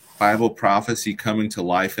Bible prophecy coming to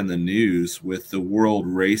life in the news, with the world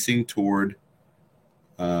racing toward,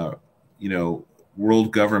 world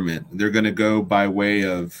government. They're going to go by way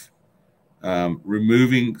of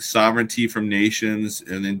removing sovereignty from nations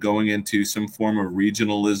and then going into some form of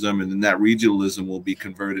regionalism, and then that regionalism will be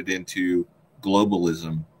converted into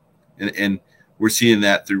globalism. And we're seeing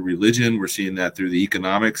that through religion. We're seeing that through the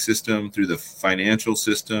economic system, through the financial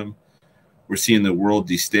system. We're seeing the world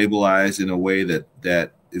destabilize in a way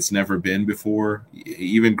that it's never been before,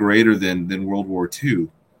 even greater than World War II.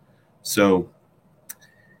 So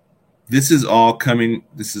this is all coming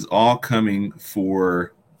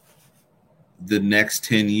for the next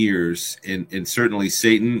 10 years. And certainly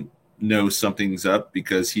Satan knows something's up,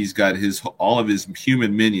 because he's got all of his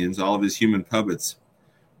human minions, all of his human puppets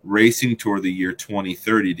racing toward the year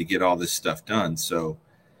 2030 to get all this stuff done. So,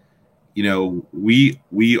 we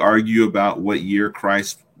argue about what year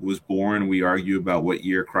Christ was born. We argue about what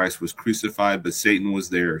year Christ was crucified, but Satan was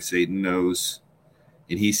there. Satan knows,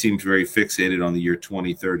 and he seems very fixated on the year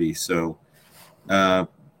 2030. So,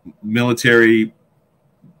 military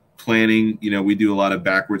planning, we do a lot of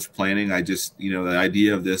backwards planning. The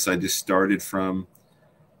idea of this, I just started from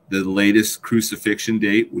the latest crucifixion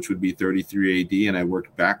date, which would be 33 AD, and I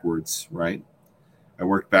worked backwards, right? I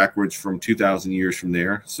worked backwards from 2,000 years from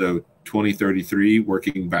there. So 2033,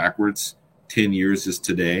 working backwards, 10 years is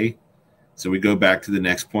today. So we go back to the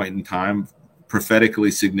next point in time,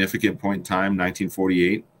 prophetically significant point in time,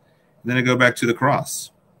 1948. And then I go back to the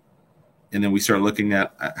cross. And then we start looking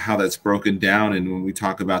at how that's broken down. And when we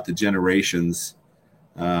talk about the generations,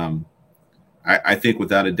 I think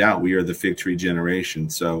without a doubt we are the fig tree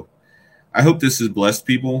generation. So I hope this has blessed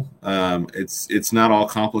people. It's not all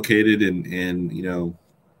complicated, and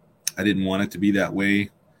I didn't want it to be that way.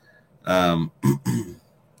 Um,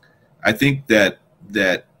 I think that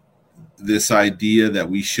this idea that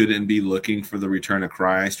we shouldn't be looking for the return of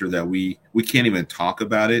Christ, or that we can't even talk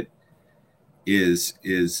about it, is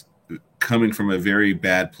coming from a very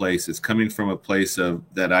bad place. It's coming from a place of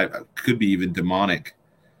that I could be even demonic,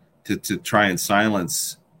 to try and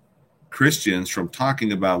silence Christians from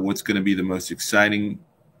talking about what's going to be the most exciting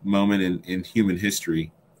moment in human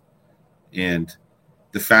history. And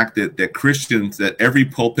the fact that Christians, that every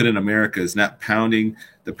pulpit in America is not pounding,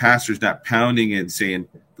 the pastor's not pounding it and saying,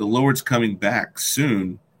 the Lord's coming back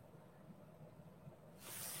soon,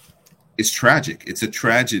 is tragic. It's a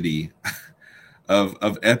tragedy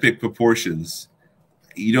of epic proportions.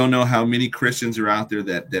 You don't know how many Christians are out there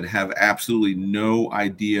that have absolutely no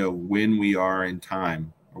idea when we are in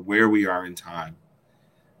time, or where we are in time.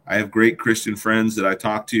 I have great Christian friends that I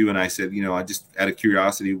talk to, and I said, I just, out of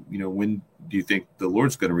curiosity, when do you think the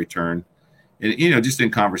Lord's going to return? And, just in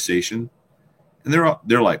conversation. And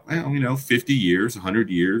they're like, well, 50 years, 100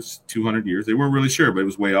 years, 200 years. They weren't really sure, but it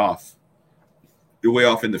was way off. They're way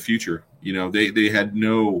off in the future. They had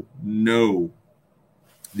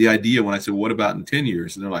the idea when I said, what about in 10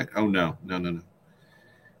 years? And they're like, oh, no.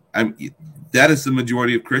 That is the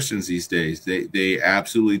majority of Christians these days. They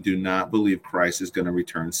absolutely do not believe Christ is going to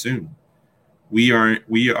return soon. We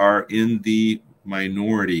are in the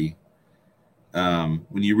minority.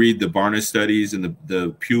 When you read the Barna studies and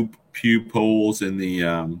the Pew polls and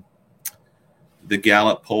the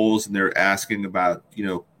Gallup polls, and they're asking about,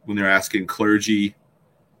 when they're asking clergy,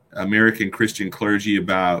 American Christian clergy,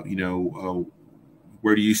 about,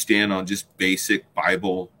 where do you stand on just basic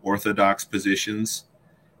Bible Orthodox positions?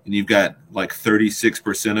 And you've got like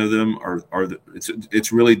 36% of them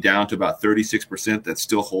it's really down to about 36% that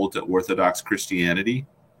still hold to Orthodox Christianity.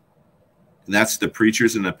 And that's the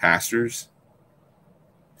preachers and the pastors.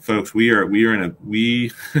 Folks, we are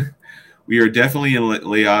definitely in a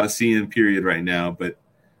Laodicean period right now, but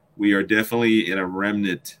we are definitely in a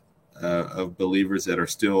remnant of believers that are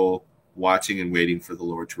still watching and waiting for the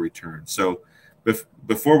Lord to return. So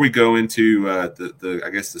before we go into I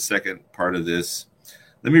guess the second part of this,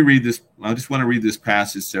 let me read this. I just want to read this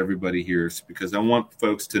passage to everybody here, because I want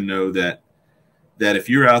folks to know that if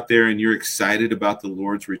you're out there and you're excited about the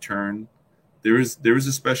Lord's return, there is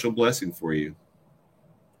a special blessing for you.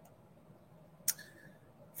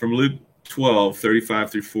 From Luke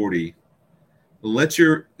 12:35-40.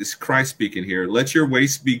 It's Christ speaking here. Let your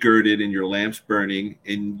waist be girded and your lamps burning,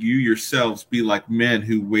 and you yourselves be like men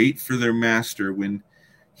who wait for their master when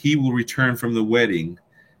he will return from the wedding,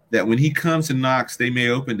 that when he comes and knocks, they may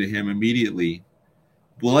open to him immediately.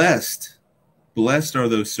 Blessed are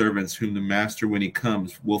those servants whom the master, when he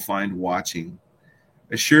comes, will find watching.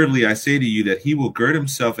 Assuredly, I say to you that he will gird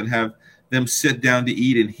himself and have them sit down to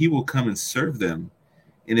eat, and he will come and serve them.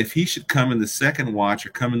 And if he should come in the second watch, or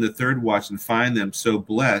come in the third watch, and find them so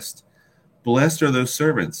blessed are those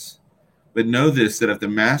servants. But know this, that if the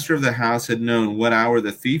master of the house had known what hour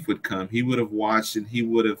the thief would come, he would have watched, and he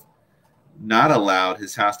would have not allowed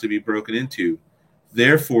his house to be broken into.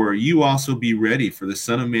 Therefore, you also be ready, for the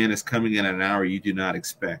Son of Man is coming at an hour you do not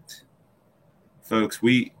expect. Folks,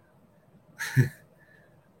 we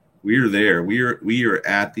are there. We are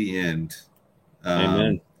at the end.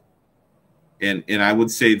 Amen. And I would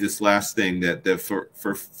say this last thing, that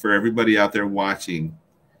for everybody out there watching,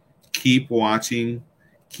 keep watching,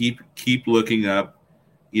 keep looking up.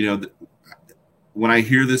 When I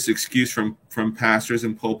hear this excuse from pastors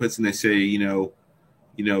and pulpits, and they say, you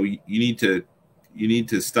need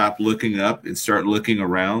to stop looking up and start looking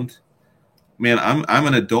around. Man, I'm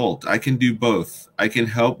an adult. I can do both. I can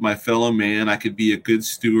help my fellow man. I could be a good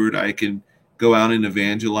steward. I can go out and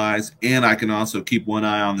evangelize, and I can also keep one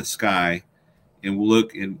eye on the sky and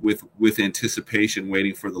look with anticipation,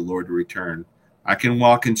 waiting for the Lord to return. I can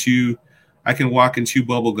walk and chew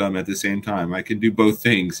bubble gum at the same time. I can do both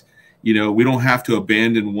things. We don't have to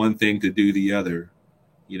abandon one thing to do the other.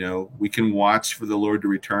 We can watch for the Lord to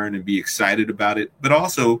return and be excited about it, but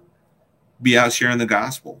also be out sharing the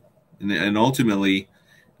gospel. And ultimately,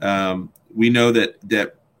 we know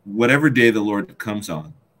that whatever day the Lord comes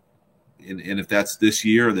on, and if that's this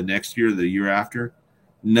year or the next year or the year after,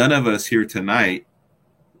 none of us here tonight,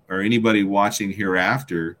 or anybody watching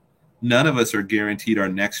hereafter, none of us are guaranteed our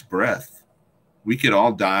next breath. We could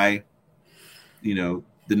all die, the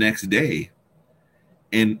next day.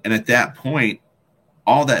 And at that point,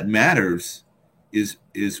 all that matters is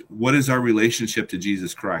what is our relationship to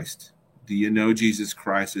Jesus Christ? Do you know Jesus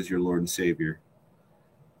Christ as your Lord and Savior?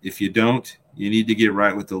 If you don't, you need to get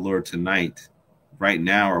right with the Lord tonight, right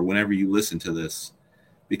now, or whenever you listen to this,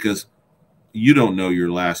 because you don't know your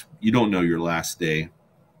last day.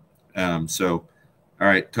 So, all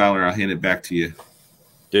right, Tyler, I'll hand it back to you.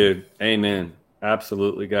 Dude, amen.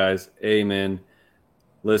 Absolutely, guys. Amen.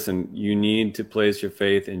 Listen, you need to place your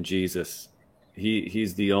faith in Jesus.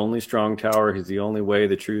 He's the only strong tower. He's the only way,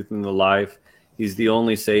 the truth, and the life. He's the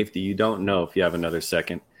only safety. You don't know if you have another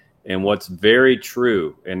second. And what's very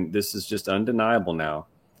true, and this is just undeniable now,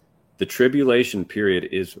 the tribulation period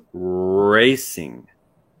is racing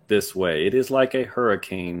this way. It is like a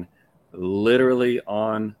hurricane literally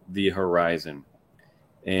on the horizon.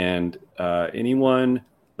 And anyone,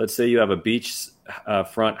 let's say you have a beach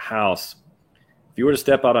front house, if you were to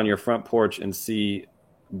step out on your front porch and see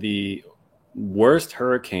the worst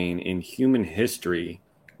hurricane in human history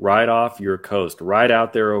right off your coast, right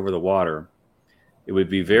out there over the water, it would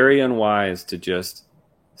be very unwise to just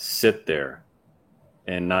sit there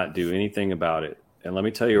and not do anything about it. And let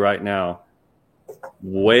me tell you right now,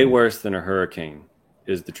 way worse than a hurricane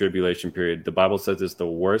is the tribulation period. The Bible says it's the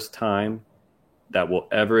worst time that will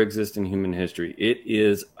ever exist in human history. It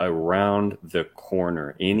is around the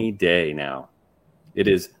corner any day now. It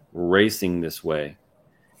is racing this way.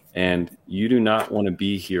 And you do not want to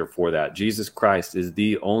be here for that. Jesus Christ is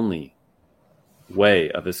the only way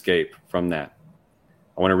of escape from that.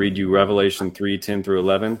 I want to read you Revelation 3:10 through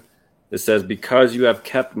 11. It says, because you have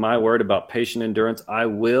kept my word about patient endurance, I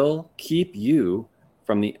will keep you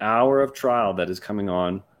from the hour of trial that is coming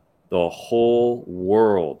on the whole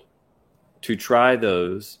world to try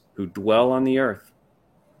those who dwell on the earth.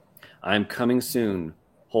 I am coming soon.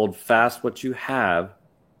 Hold fast what you have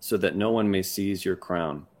so that no one may seize your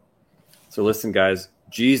crown. So listen, guys,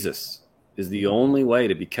 Jesus is the only way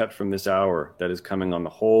to be kept from this hour that is coming on the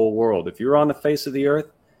whole world. If you're on the face of the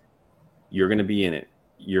earth, you're going to be in it.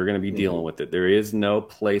 You're going to be dealing with it. There is no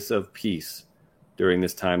place of peace during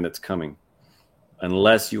this time that's coming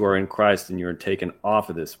unless you are in Christ and you're taken off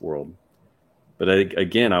of this world. But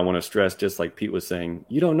again, I want to stress, just like Pete was saying,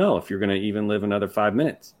 you don't know if you're going to even live another 5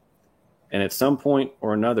 minutes. And at some point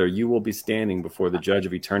or another, you will be standing before the judge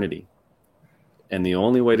of eternity. And the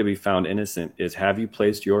only way to be found innocent is, have you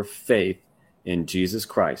placed your faith in Jesus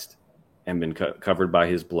Christ and been covered by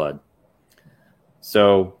his blood?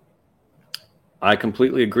 So I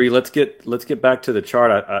completely agree. Let's get back to the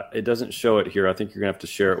chart. It doesn't show it here. I think you're going to have to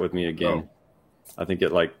share it with me again. I think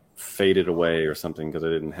it like faded away or something because I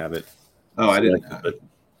didn't have it. I didn't. But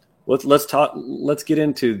let's get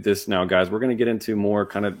into this now, guys. We're going to get into more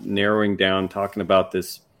kind of narrowing down, talking about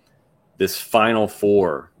this final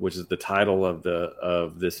four, which is the title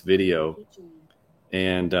of this video.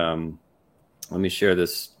 And let me share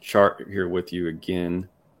this chart here with you again.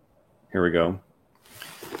 Here we go.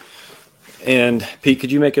 And Pete,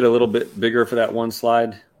 could you make it a little bit bigger for that one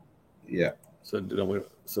slide? Yeah. So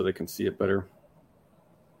they can see it better.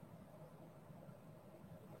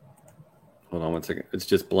 Hold on one second. It's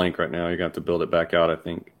just blank right now. You're going to have to build it back out, I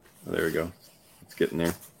think. Oh, there we go. It's getting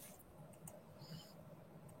there.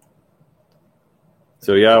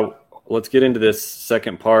 So, yeah, let's get into this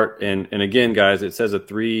second part. And again, guys, it says a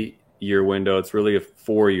 3-year window. It's really a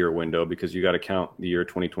 4-year window because you got to count the year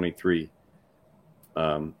 2023.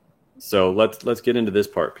 So let's get into this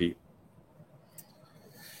part, Pete.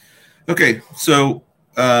 Okay. So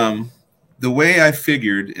the way I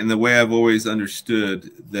figured and the way I've always understood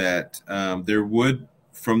that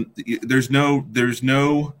there's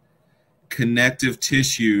no connective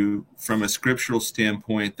tissue from a scriptural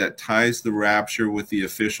standpoint that ties the rapture with the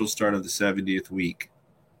official start of the 70th week.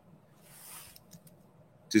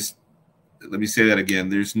 Just let me say that again.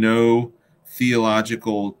 There's no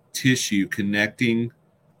theological tissue connecting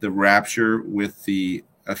the rapture with the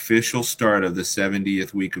official start of the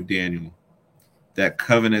 70th week of Daniel. That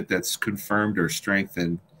covenant that's confirmed or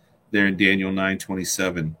strengthened there in Daniel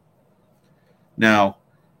 9:27. Now,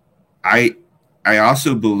 I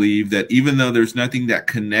also believe that even though there's nothing that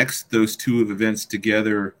connects those two events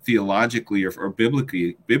together theologically or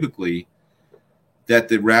biblically, that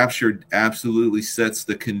the rapture absolutely sets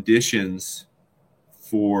the conditions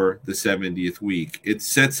for the 70th week. It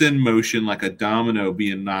sets in motion like a domino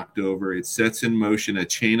being knocked over. It sets in motion a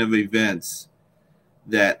chain of events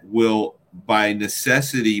that will, by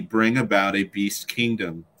necessity, bring about a beast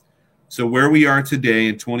kingdom. So where we are today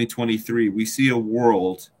in 2023, we see a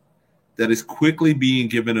world that is quickly being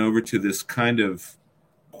given over to this kind of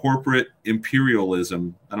corporate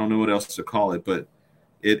imperialism. I don't know what else to call it, but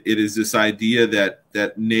it is this idea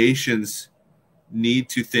that nations need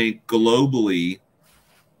to think globally,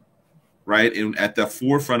 right? And at the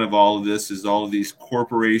forefront of all of this is all of these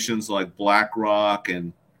corporations like BlackRock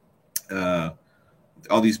and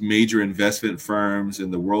all these major investment firms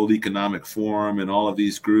and the World Economic Forum and all of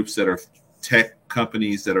these groups that are tech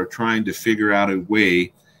companies that are trying to figure out a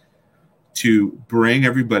way to bring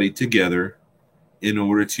everybody together in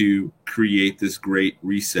order to create this great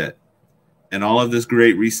reset. And all of this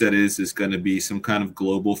great reset is going to be some kind of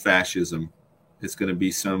global fascism. It's going to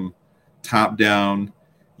be some top-down,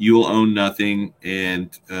 you'll own nothing and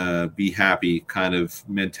be happy kind of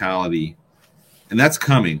mentality. And that's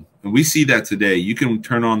coming. And we see that today. You can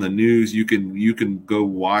turn on the news. You can go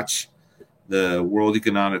watch the World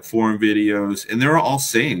Economic Forum videos, and they're all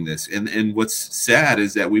saying this. And what's sad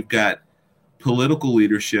is that we've got political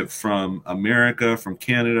leadership from America, from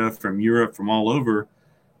Canada, from Europe, from all over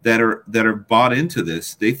that are bought into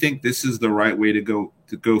this. They think this is the right way to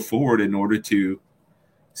go forward in order to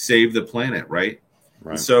save the planet, right?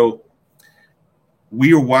 Right. So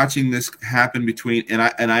we are watching this happen between, and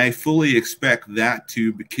I fully expect that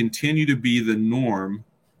to continue to be the norm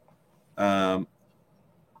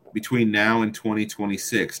between now and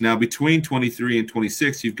 2026. Now, between 23 and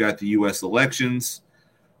 26, you've got the U.S. elections,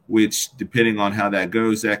 which, depending on how that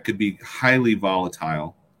goes, that could be highly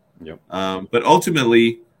volatile. Yep. But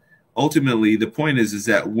ultimately, the point is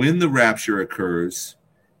that when the rapture occurs,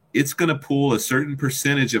 it's going to pull a certain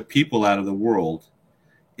percentage of people out of the world.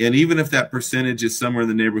 And even if that percentage is somewhere in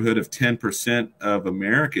the neighborhood of 10% of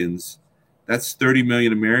Americans, that's 30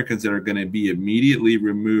 million Americans that are going to be immediately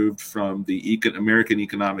removed from the American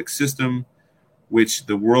economic system, which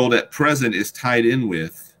the world at present is tied in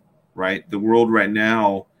with, right? The world right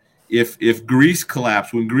now, if Greece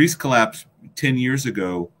collapsed, when Greece collapsed 10 years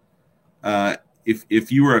ago,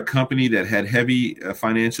 if you were a company that had heavy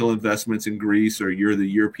financial investments in Greece, or you're the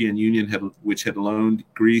European Union, which had loaned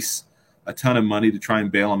Greece a ton of money to try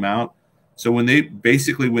and bail them out. So when they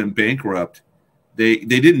basically went bankrupt, they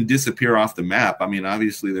didn't disappear off the map. I mean,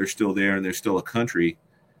 obviously they're still there and they're still a country.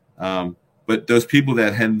 But those people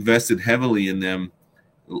that had invested heavily in them,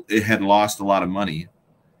 it had lost a lot of money.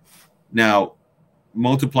 Now,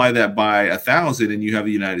 multiply that by 1,000 and you have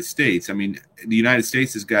the United States. I mean, the United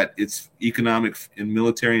States has got its economic and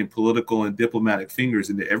military and political and diplomatic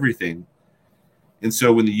fingers into everything. And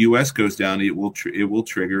so when the U.S. goes down, it will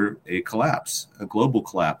trigger a collapse, a global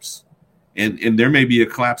collapse. And there may be a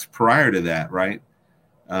collapse prior to that, right?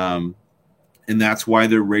 And that's why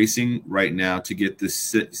they're racing right now to get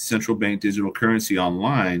this central bank digital currency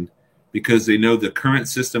online, because they know the current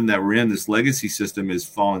system that we're in, this legacy system, is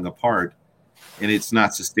falling apart and it's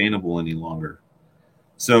not sustainable any longer.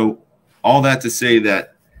 So all that to say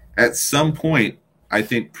that at some point, I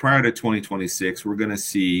think prior to 2026, we're going to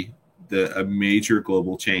see a major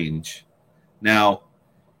global change. Now,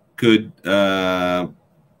 I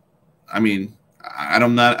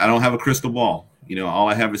don't have a crystal ball. You know, all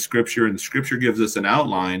I have is scripture, and scripture gives us an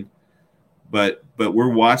outline, but we're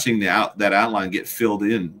watching that outline get filled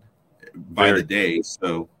in by the day.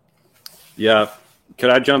 So, yeah. Could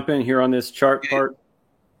I jump in here on this chart part?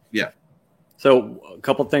 Yeah. So a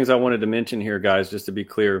couple things I wanted to mention here, guys, just to be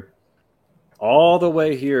clear. All the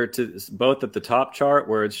way here to both at the top chart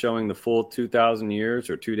where it's showing the full 2,000 years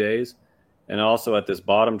or 2 days, and also at this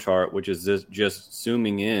bottom chart, which is just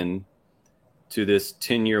zooming in to this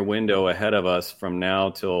 10-year window ahead of us from now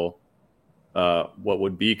till what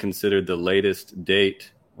would be considered the latest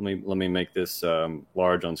date. Let me make this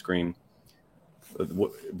large on screen.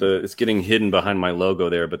 It's getting hidden behind my logo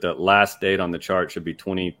there, but the last date on the chart should be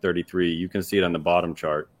 2033. You can see it on the bottom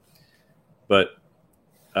chart. But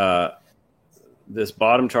this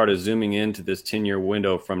bottom chart is zooming into this 10-year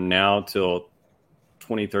window from now till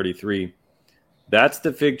 2033. That's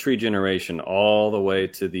the fig tree generation all the way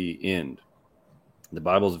to the end. The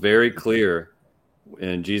Bible's very clear,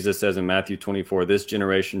 and Jesus says in Matthew 24, this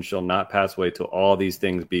generation shall not pass away till all these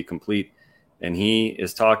things be complete. And he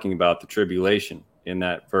is talking about the tribulation in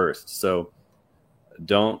that verse. So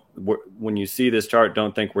when you see this chart,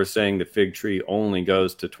 don't think we're saying the fig tree only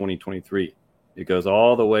goes to 2023. It goes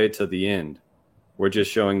all the way to the end. We're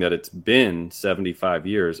just showing that it's been 75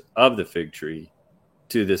 years of the fig tree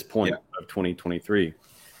to this point of 2023.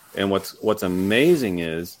 And what's amazing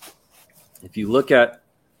is if you look at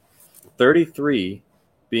 33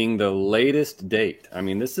 being the latest date, I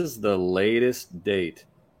mean, this is the latest date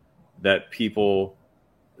that people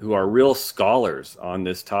who are real scholars on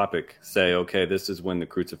this topic say, okay, this is when the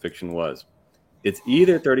crucifixion was. It's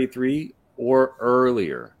either 33 or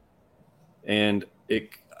earlier. And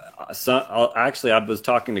actually, I was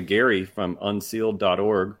talking to Gary from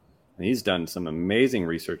unsealed.org, and he's done some amazing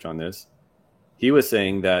research on this. He was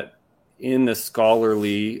saying that in the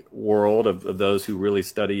scholarly world of those who really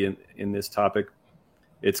study in this topic,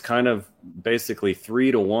 it's kind of basically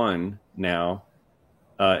 3-1 now,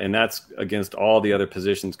 and that's against all the other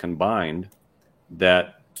positions combined,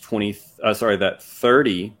 that that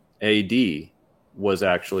 30 AD was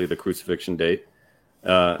actually the crucifixion date.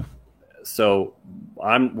 So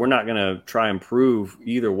we're not going to try and prove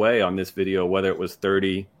either way on this video whether it was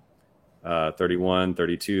 30, 31,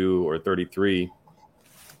 32, or 33.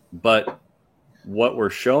 But what we're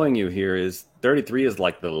showing you here is 33 is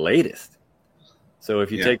like the latest. So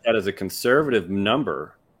if you take that as a conservative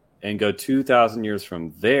number and go 2,000 years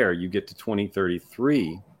from there, you get to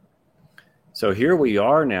 2033. So here we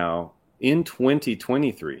are now in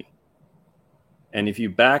 2023. And if you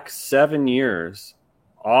back 7 years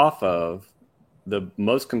off of the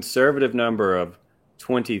most conservative number of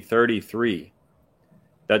 2033,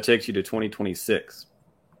 that takes you to 2026.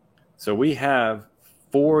 So we have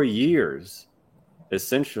 4 years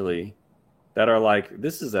essentially that are like,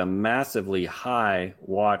 this is a massively high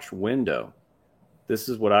watch window. This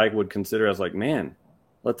is what I would consider as like, man,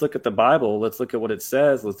 let's look at the Bible. Let's look at what it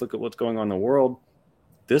says. Let's look at what's going on in the world.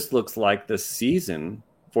 This looks like the season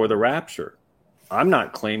for the rapture. I'm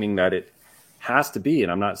not claiming that it has to be,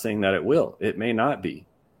 and I'm not saying that it will. It may not be.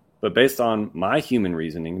 But based on my human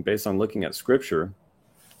reasoning, based on looking at scripture,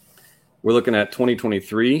 we're looking at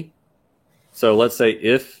 2023. So let's say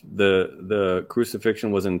if the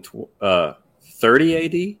crucifixion was in 30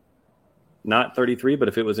 AD, not 33, but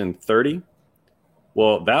if it was in 30,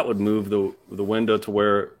 well, that would move the window to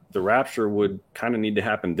where the rapture would kind of need to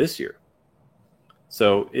happen this year.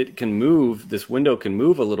 So it can move, this window can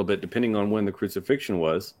move a little bit depending on when the crucifixion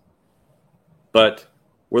was. But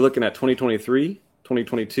we're looking at 2023,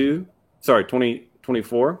 2022,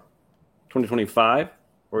 2024, 2025,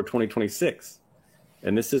 or 2026.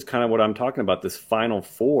 And this is kind of what I'm talking about, this final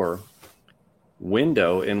 4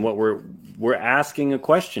 window. And what we're asking a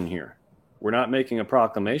question here. We're not making a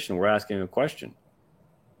proclamation. We're asking a question.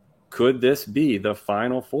 Could this be the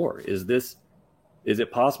final 4? Is it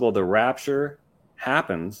possible the rapture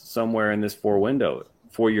happens somewhere in this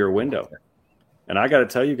 4-year window? And I got to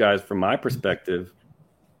tell you guys, from my perspective,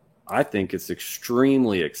 I think it's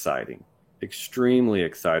extremely exciting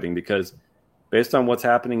because based on what's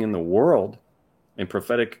happening in the world and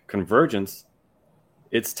prophetic convergence,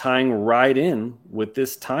 it's tying right in with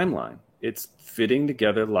this timeline. It's fitting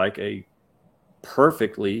together like a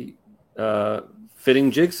perfectly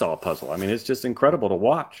fitting jigsaw puzzle. I mean, it's just incredible to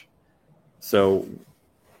watch. So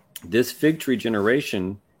this fig tree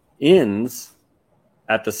generation ends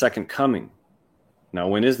at the second coming. Now,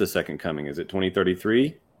 when is the second coming? Is it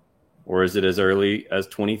 2033 or is it as early as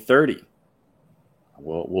 2030?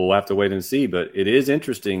 We'll have to wait and see. But it is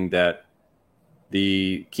interesting that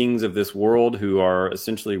the kings of this world, who are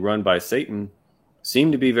essentially run by Satan,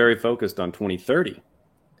 seem to be very focused on 2030.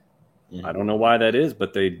 Mm-hmm. I don't know why that is,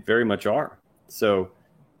 but they very much are. So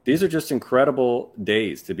these are just incredible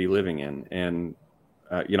days to be living in. And,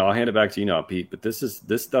 I'll hand it back to you now, Pete, but this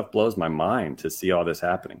stuff blows my mind to see all this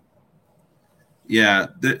happening. Yeah.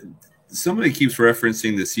 Somebody keeps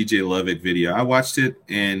referencing the CJ Lovick video. I watched it,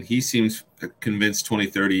 and he seems convinced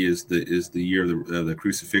 2030 is the year of the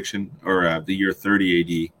crucifixion, or the year 30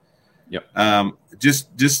 AD. Yep.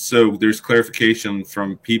 Just so there's clarification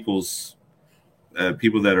from people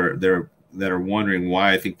that are wondering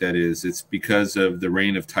why I think that is. It's because of the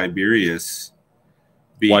reign of Tiberius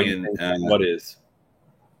being what is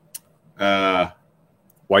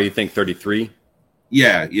why you think 33?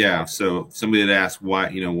 Yeah. So somebody had asked why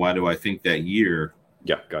do I think that year?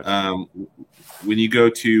 Yeah, gotcha. When you go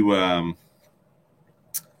to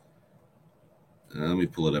let me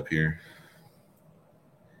pull it up here.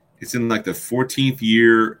 It's in like the 14th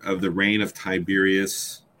year of the reign of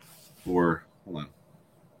Tiberius, or hold on.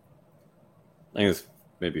 I think it's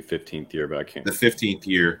maybe 15th year, but I can't. The 15th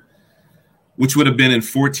year, which would have been in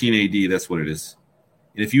 14 AD. That's what it is.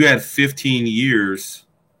 And if you had 15 years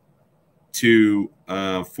to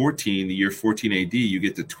 14, the year 14 AD, you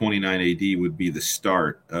get to 29 AD would be the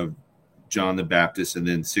start of John the Baptist, and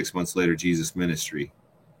then 6 months later, Jesus' ministry.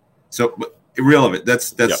 So, but irrelevant.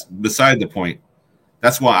 That's beside the point.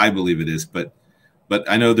 That's why I believe it is. But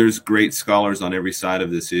I know there's great scholars on every side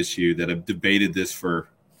of this issue that have debated this for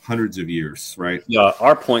hundreds of years, right? Yeah.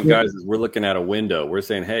 Our point, guys, is we're looking at a window. We're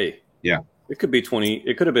saying, hey, it could be 20.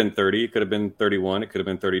 It could have been 30. It could have been 31. It could have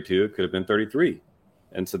been 32. It could have been 33.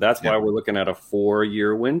 And so that's why we're looking at a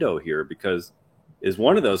 4-year window here, because is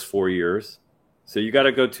one of those 4 years. So you got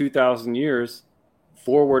to go 2,000 years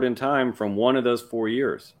forward in time from one of those 4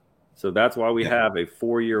 years. So that's why we have a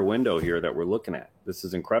 4-year window here that we're looking at. This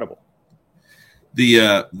is incredible. The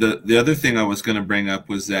other thing I was going to bring up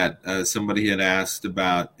was that somebody had asked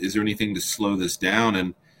about, is there anything to slow this down?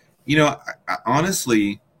 And,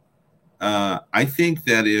 honestly, I think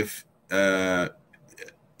that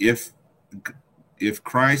if if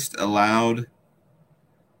Christ allowed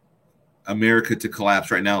America to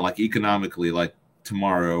collapse right now, like economically, like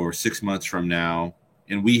tomorrow or 6 months from now,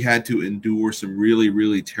 and we had to endure some really,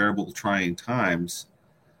 really terrible, trying times,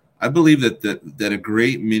 I believe that a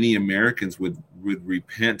great many Americans would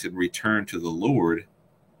repent and return to the Lord,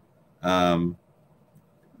 um,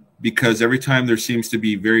 because every time there seems to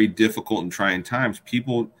be very difficult and trying times,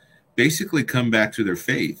 people basically come back to their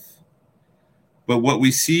faith. But what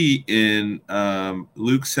we see in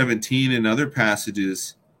Luke 17 and other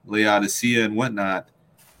passages, Laodicea and whatnot,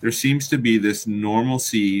 there seems to be this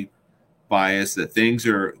normalcy bias that things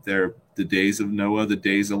are they're the days of Noah, the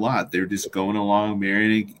days of Lot. They're just going along,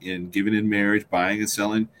 marrying and giving in marriage, buying and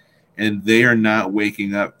selling, and they are not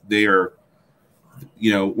waking up. They are,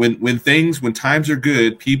 when times are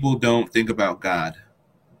good, people don't think about God.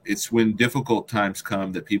 It's when difficult times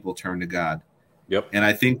come that people turn to God. Yep. And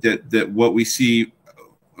I think that what we see,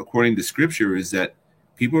 according to Scripture, is that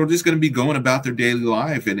people are just going to be going about their daily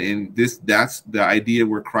life, and that's the idea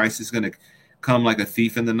where Christ is going to come like a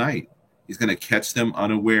thief in the night. He's going to catch them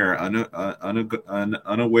unawares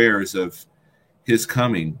of his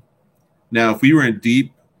coming. Now, if we were in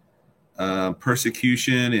deep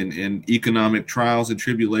persecution and economic trials and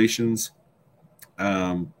tribulations,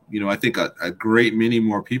 I think a great many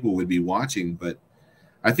more people would be watching. But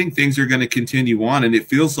I think things are going to continue on, and it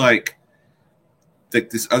feels like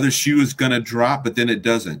this other shoe is going to drop, but then it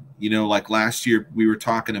doesn't. Like last year, we were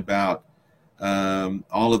talking about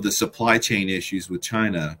all of the supply chain issues with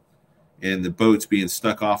China and the boats being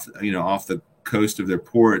stuck off the coast of their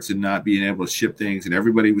ports and not being able to ship things. And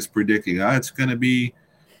everybody was predicting, it's going to be,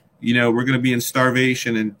 we're going to be in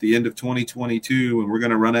starvation at the end of 2022, and we're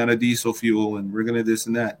going to run out of diesel fuel, and we're going to this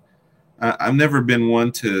and that. I've never been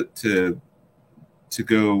one to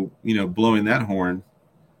go, blowing that horn.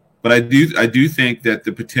 But I do think that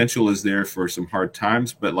the potential is there for some hard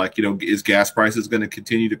times. But is gas prices going to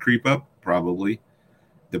continue to creep up? Probably.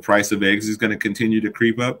 The price of eggs is going to continue to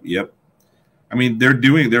creep up. Yep. I mean, they're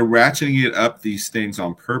ratcheting it up, these things,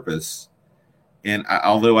 on purpose. And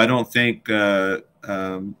although I don't think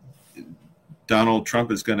Donald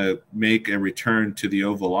Trump is going to make a return to the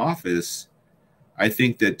Oval Office, I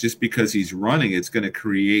think that just because he's running, it's going to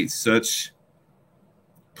create such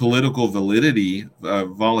political volatility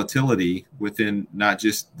within not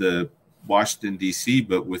just the Washington, D.C.,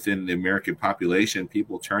 but within the American population,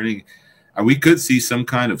 people turning. We could see some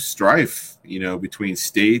kind of strife, between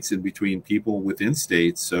states and between people within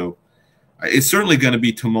states. So it's certainly going to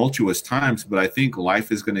be tumultuous times, but I think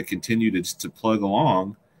life is going to continue to plug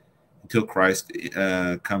along until Christ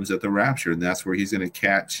comes at the rapture. And that's where he's going to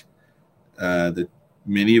catch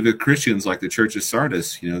many of the Christians, like the Church of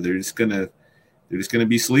Sardis. They're just going to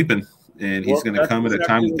be sleeping, and he's going to come at a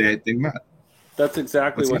time that they think not. That's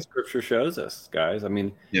exactly what Scripture shows us, guys. I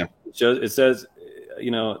mean, yeah, it says,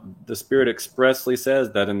 the Spirit expressly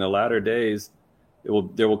says that in the latter days,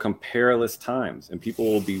 there will come perilous times, and people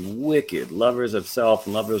will be wicked, lovers of self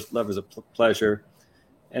and lovers of pleasure.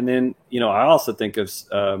 And then, I also think of, it's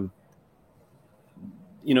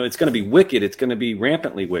going to be wicked. It's going to be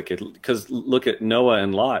rampantly wicked, because look at Noah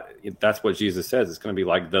and Lot. That's what Jesus says. It's going to be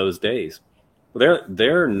like those days.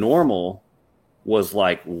 Their normal was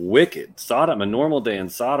like wicked. Sodom, a normal day in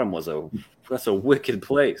Sodom that's a wicked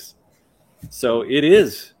place. So it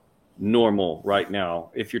is normal right now.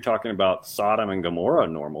 If you're talking about Sodom and Gomorrah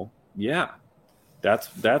normal, yeah,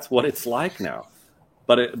 that's what it's like now.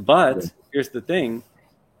 But here's the thing: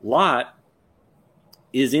 Lot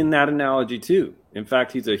is in that analogy too. In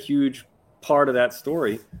fact, he's a huge part of that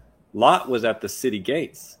story. Lot was at the city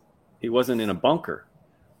gates. He wasn't in a bunker.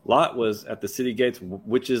 Lot was at the city gates,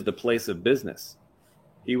 which is the place of business.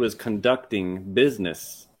 He was conducting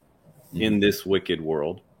business in this wicked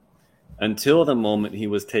world until the moment he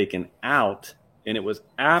was taken out. And it was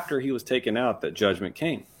after he was taken out that judgment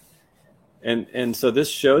came. And so this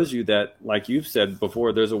shows you that, like you've said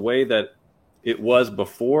before, there's a way that it was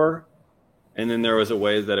before, and then there was a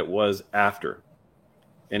way that it was after.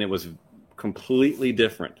 And it was completely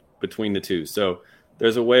different between the two. So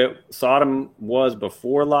there's a way Sodom was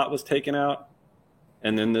before Lot was taken out,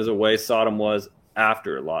 and then there's a way Sodom was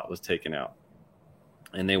after Lot was taken out.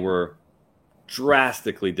 And they were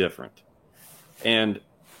drastically different. And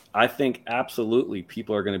I think absolutely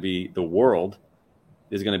the world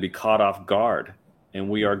is going to be caught off guard, and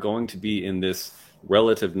we are going to be in this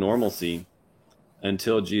relative normalcy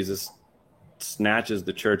until Jesus snatches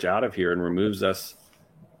the church out of here and removes us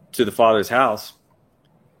to the Father's house.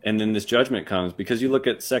 And then this judgment comes, because you look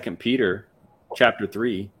at 2 Peter chapter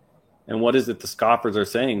 3, and what is it the scoffers are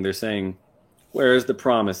saying? They're saying, where is the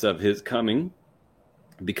promise of his coming?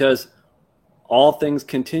 Because all things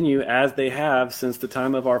continue as they have since the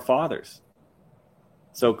time of our fathers.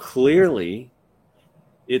 So clearly,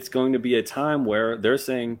 it's going to be a time where they're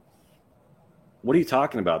saying, what are you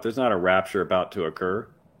talking about? There's not a rapture about to occur.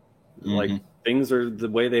 Like, things are the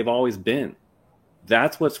way they've always been.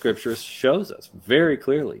 That's what Scripture shows us very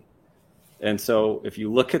clearly. And so if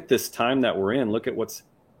you look at this time that we're in, look at what's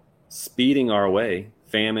speeding our way: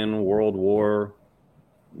 famine, world war,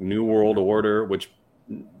 new world order, which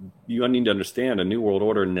you need to understand, a new world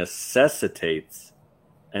order necessitates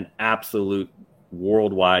an absolute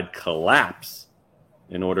worldwide collapse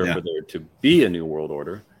in order for there to be a new world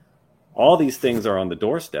order. All these things are on the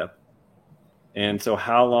doorstep. And so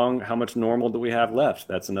how much normal do we have left?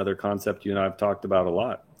 That's another concept you and I have talked about a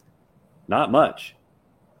lot. Not much.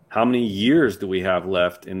 How many years do we have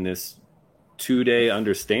left in this 2-day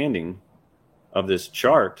understanding of this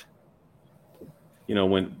chart? You know,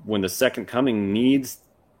 when the second coming needs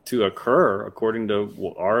to occur, according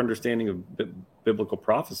to our understanding of biblical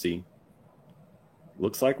prophecy,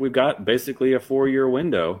 looks like we've got basically a 4-year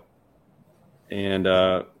window. And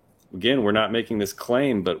again, we're not making this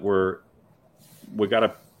claim, but we got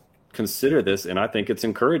to consider this, and I think it's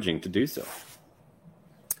encouraging to do so.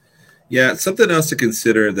 Yeah, something else to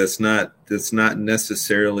consider that's not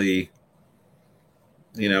necessarily,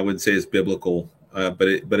 I wouldn't say it's biblical, but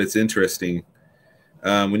it's interesting.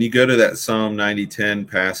 When you go to that Psalm 90:10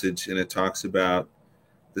 passage, and it talks about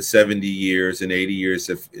the 70 years and 80 years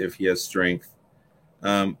if he has strength.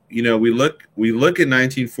 We look at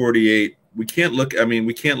 1948. We can't look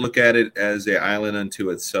at it as an island unto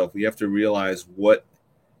itself. We have to realize what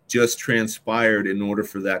just transpired in order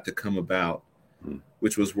for that to come about,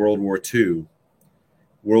 which was World War II.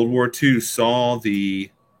 World War II saw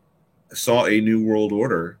a new world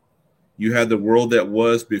order. You had the world that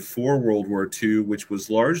was before World War II, which was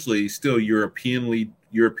largely still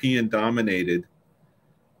European dominated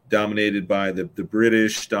by the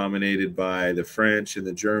British, dominated by the French and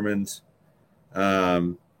the Germans,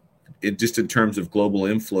 just in terms of global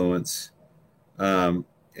influence. And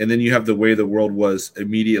then you have the way the world was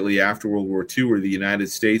immediately after World War II, where the United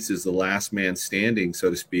States is the last man standing, so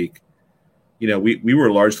to speak. We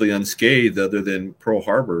were largely unscathed other than Pearl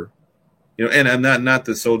Harbor. And I'm not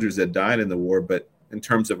the soldiers that died in the war, but in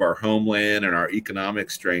terms of our homeland and our economic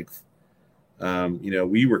strength,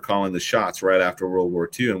 we were calling the shots right after World War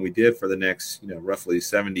II, and we did for the next, roughly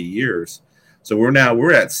 70 years. So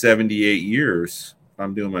we're at 78 years, if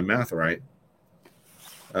I'm doing my math right.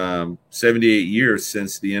 78 years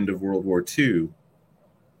since the end of World War II.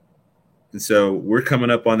 And so we're coming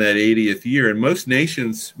up on that 80th year, and most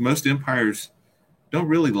empires don't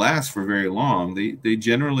really last for very long. They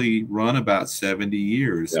generally run about 70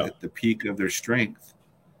 years at the peak of their strength.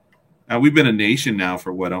 Now, we've been a nation now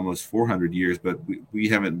for almost 400 years, but we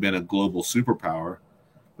haven't been a global superpower,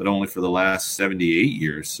 but only for the last 78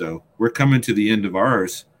 years. So we're coming to the end of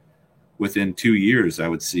ours within 2 years, I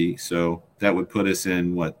would see. So that would put us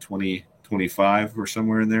in 2025 or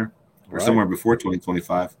somewhere in there, or somewhere before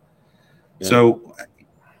 2025. Yeah. So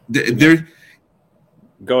there.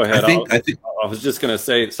 Go ahead. I was just going to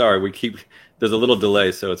say, sorry, there's a little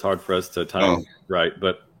delay, so it's hard for us to time right.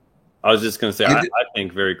 But I was just going to say, I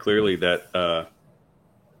think very clearly that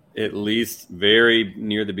at least very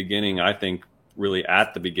near the beginning, I think really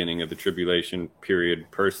at the beginning of the tribulation period,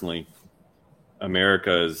 personally,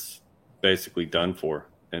 America is basically done for.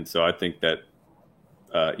 And so I think that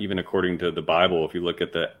even according to the Bible, if you look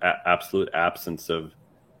at the absolute absence of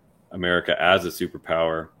America as a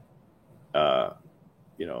superpower, the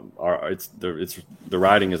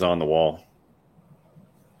writing is on the wall.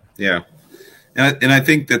 Yeah, and I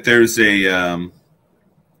think that there's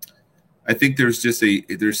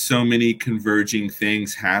there's so many converging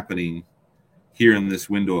things happening here in this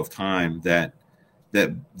window of time that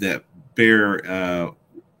bear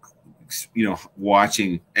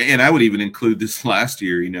watching. And I would even include this last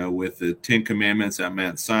year, with the 10 Commandments at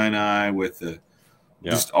Mount Sinai, with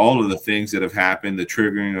just all of the things that have happened, the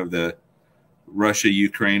triggering of the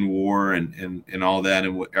Russia-Ukraine war and all that,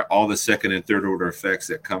 and all the second and third order effects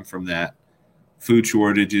that come from that, food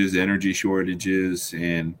shortages, energy shortages,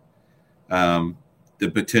 and the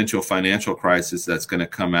potential financial crisis that's going to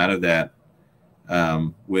come out of that,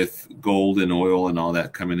 with gold and oil and all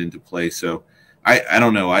that coming into play. So I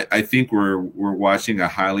don't know. I think we're watching a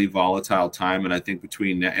highly volatile time, and I think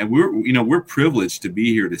between that, and we're privileged to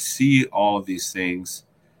be here to see all of these things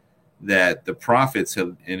that the prophets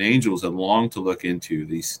and angels have longed to look into,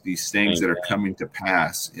 these things that are coming to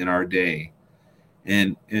pass in our day.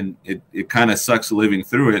 And it kind of sucks living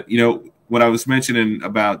through it. What I was mentioning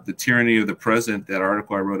about the tyranny of the present, that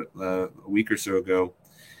article I wrote a week or so ago,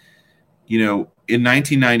 in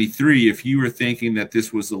 1993, if you were thinking that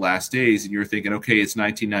this was the last days and you're thinking, okay, it's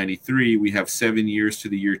 1993, we have 7 years to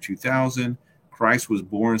the year 2000. Christ was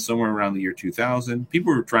born somewhere around the year 2000.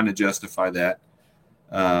 People were trying to justify that,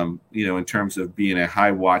 in terms of being a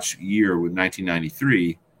high watch year with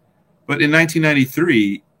 1993. But in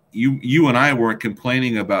 1993, you and I weren't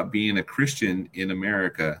complaining about being a Christian in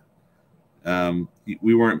America.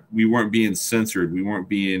 We weren't being censored. We weren't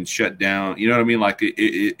being shut down. You know what I mean? Like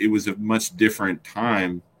it was a much different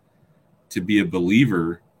time to be a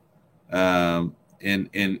believer. And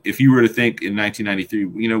if you were to think in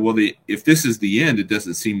 1993, if this is the end, it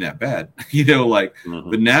doesn't seem that bad,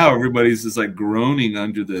 but now everybody's just like groaning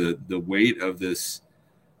under the weight of this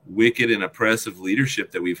wicked and oppressive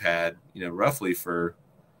leadership that we've had, roughly for,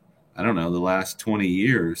 I don't know, the last 20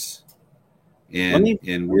 years. And let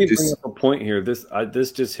me bring up a point here.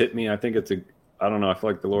 This just hit me. I think I don't know. I feel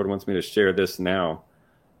like the Lord wants me to share this now.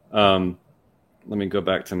 Let me go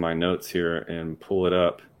back to my notes here and pull it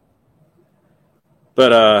up.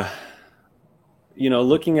 But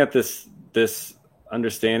looking at this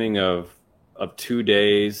understanding of 2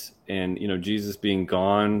 days, and Jesus being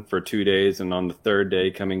gone for 2 days, and on the third day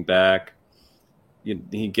coming back,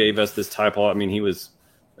 he gave us this typology. I mean, he was,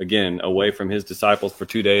 again, away from his disciples for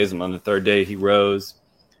 2 days, and on the third day he rose.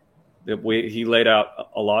 He laid out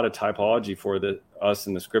a lot of typology for us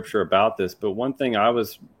in the scripture about this. But one thing I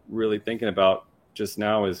was really thinking about just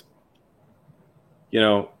now is,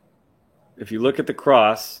 if you look at the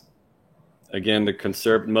cross, again,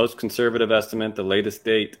 the most conservative estimate, the latest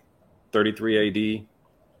date, 33 AD,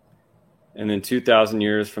 and then 2,000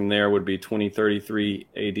 years from there would be 2033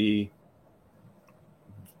 AD.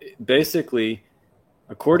 Basically,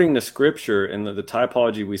 according to scripture and the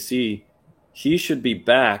typology we see, he should be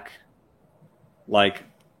back like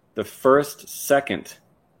the first second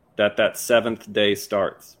that seventh day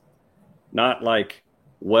starts. Not like,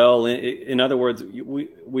 in other words,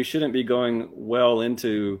 we shouldn't be going well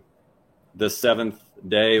into the seventh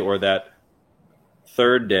day or that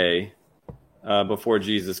third day before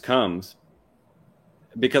Jesus comes.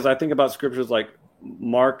 Because I think about scriptures like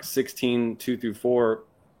Mark 16, 2-4,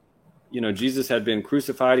 Jesus had been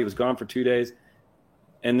crucified. He was gone for 2 days.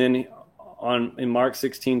 And then in Mark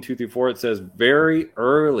 16, 2-4, it says, very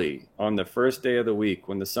early on the first day of the week,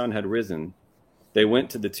 when the sun had risen, they went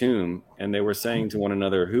to the tomb, and they were saying to one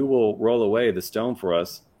another, who will roll away the stone for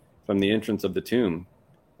us from the entrance of the tomb?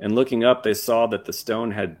 And looking up, they saw that the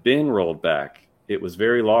stone had been rolled back. It was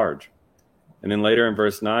very large. And then later in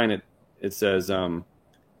verse 9, it says,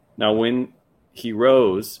 now when he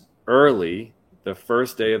rose early, the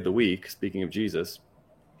first day of the week, speaking of Jesus,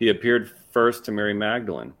 he appeared first to Mary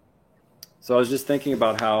Magdalene. So I was just thinking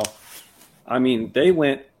about how,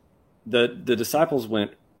 the disciples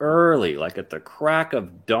went early, like at the crack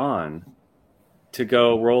of dawn, to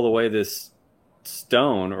go roll away this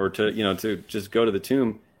stone, or to just go to the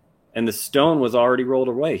tomb. And the stone was already rolled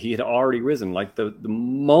away. He had already risen. Like the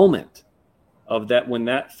moment of that, when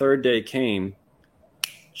that third day came,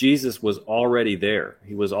 Jesus was already there.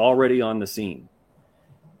 He was already on the scene.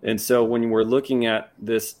 And so when we're looking at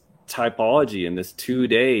this typology and this 2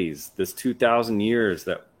 days, this 2,000 years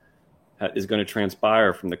that is going to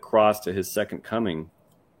transpire from the cross to his second coming,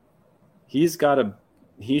 he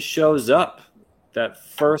shows up that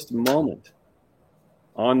first moment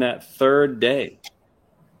on that third day.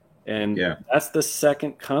 And that's the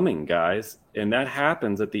second coming, guys. And that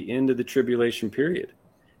happens at the end of the tribulation period.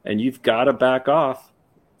 And you've got to back off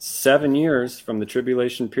 7 years from the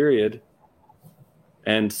tribulation period.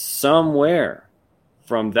 And somewhere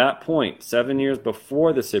from that point, 7 years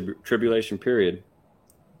before the tribulation period,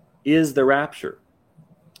 is the rapture.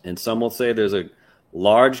 And some will say there's a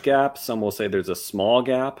large gap. Some will say there's a small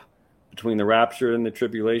gap between the rapture and the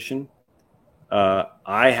tribulation.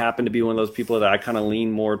 I happen to be one of those people that I kind of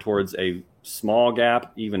lean more towards a small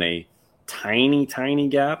gap, even a tiny, tiny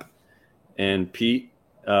gap. And Pete,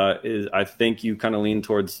 I think you kind of lean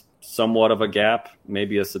towards somewhat of a gap,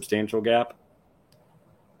 maybe a substantial gap.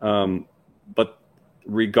 But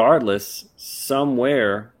regardless,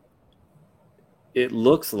 somewhere it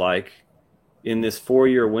looks like in this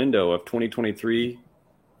 4-year window of 2023,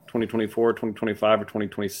 2024, 2025, or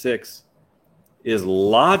 2026 is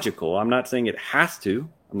logical. I'm not saying it has to.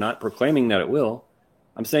 I'm not proclaiming that it will.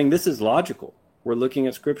 I'm saying this is logical. We're looking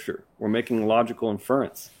at scripture. We're making logical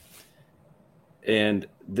inference. And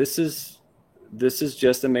this is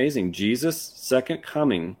just amazing. Jesus' second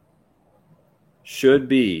coming should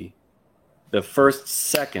be the first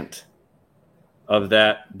second of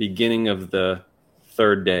that beginning of the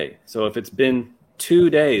third day. So if it's been 2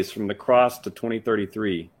 days from the cross to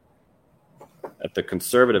 2033, At the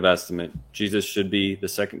conservative estimate, Jesus should be, the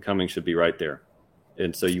second coming should be right there.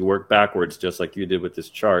 And so you work backwards, just like you did with this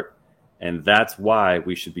chart. And that's why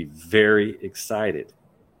we should be very excited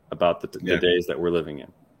about the days that we're living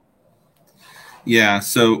in. Yeah.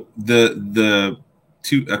 So a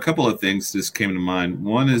couple of things just came to mind.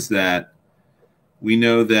 One is that we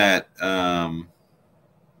know that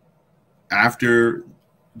after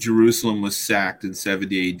Jerusalem was sacked in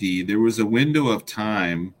 70 AD, there was a window of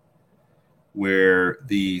time where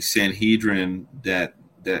the Sanhedrin that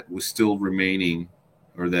was still remaining,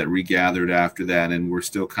 or that regathered after that, and were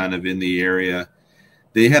still kind of in the area,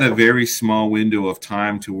 they had a very small window of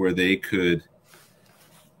time to where they could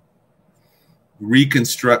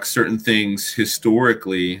reconstruct certain things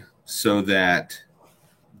historically so that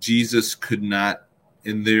Jesus could not,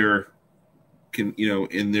 in their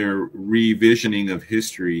revisioning of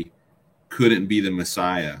history, couldn't be the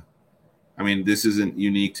Messiah. I mean, this isn't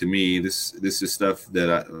unique to me. This is stuff that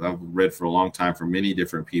I've read for a long time from many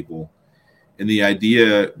different people. And the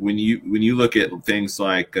idea, when you look at things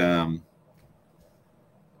like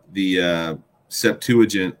the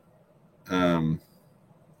Septuagint,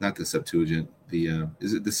 not the Septuagint,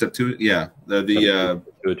 is it the Septuagint? Yeah, the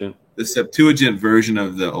Septuagint version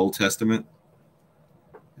of the Old Testament.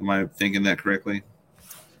 Am I thinking that correctly?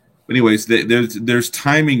 Anyways, there's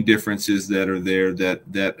timing differences that are there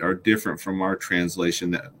that are different from our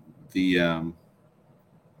translation that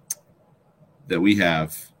we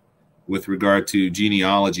have with regard to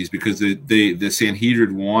genealogies, because the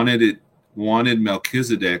Sanhedrin wanted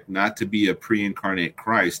Melchizedek not to be a pre-incarnate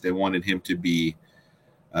Christ. They wanted him to be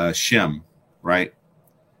Shem, right?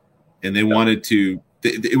 And they wanted to.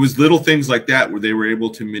 It was little things like that where they were able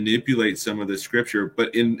to manipulate some of the scripture,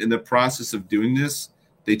 but in the process of doing this,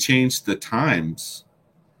 they changed the times.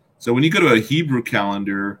 So when you go to a Hebrew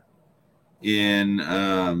calendar,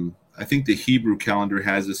 I think the Hebrew calendar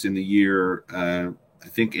has us in the year, I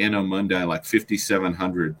think Anno Mundi, like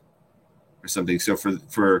 5700 or something. So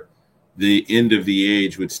for the end of the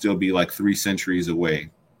age would still be like 3 centuries away.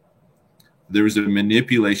 There was a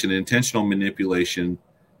manipulation, an intentional manipulation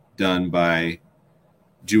done by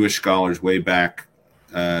Jewish scholars way back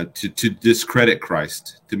to discredit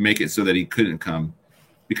Christ, to make it so that he couldn't come.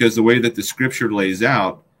 Because the way that the scripture lays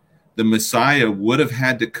out, the Messiah would have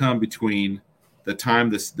had to come between the time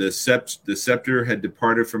the scepter had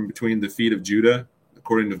departed from between the feet of Judah,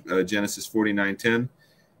 according to Genesis 49:10,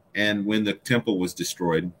 and when the temple was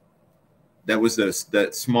destroyed. That was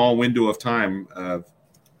that small window of time of,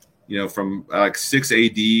 from like 6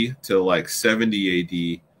 AD to like 70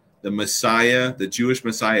 AD. The Messiah, the Jewish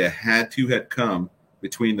Messiah, had come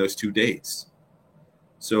between those two dates.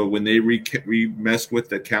 So when they messed with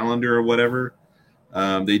the calendar or whatever,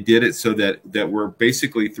 they did it so that we're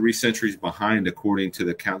basically 3 centuries behind according to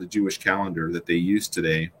the Jewish calendar that they use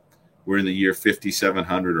today. We're in the year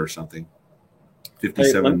 5700 or something,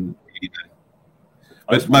 5789.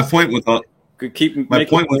 But my point with all, keep my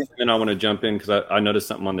point with, and I want to jump in because I noticed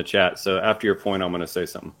something on the chat. So after your point, I'm going to say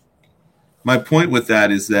something. My point with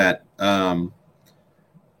that is that the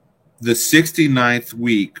 69th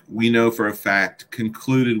week, we know for a fact,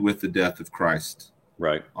 concluded with the death of Christ,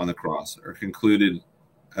 right, on the cross, or concluded.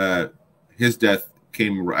 His death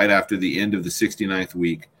came right after the end of the 69th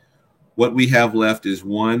week. What we have left is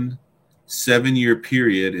one 7-year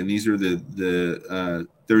period, and these are the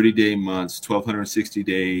 30-day months,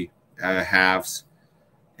 1,260-day halves,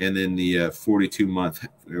 and then the 42-month,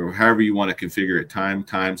 or however you want to configure it,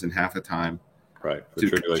 times, and half a time, right,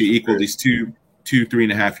 to equal these two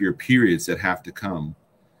 3.5-year periods that have to come.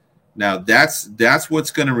 Now that's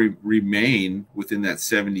what's going to remain within that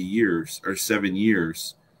 70 years or 7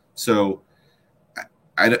 years. So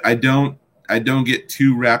I don't get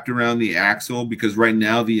too wrapped around the axle, because right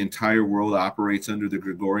now the entire world operates under the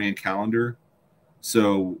Gregorian calendar.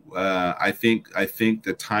 So I think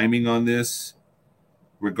the timing on this,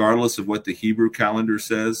 regardless of what the Hebrew calendar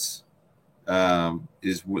says,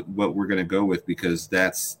 is what we're going to go with, because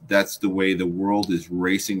that's the way the world is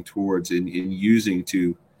racing towards and using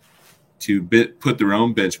to put their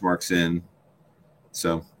own benchmarks in.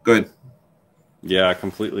 So go ahead. Yeah, I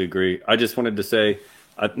completely agree. I just wanted to say,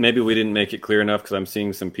 maybe we didn't make it clear enough, because I'm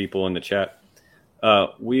seeing some people in the chat.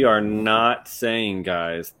 We are not saying,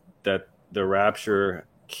 guys, that the rapture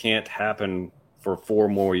can't happen for 4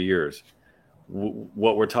 more years.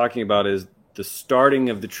 What we're talking about is the starting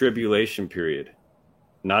of the tribulation period,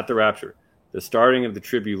 not the rapture. The starting of the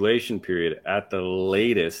tribulation period at the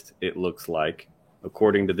latest, it looks like,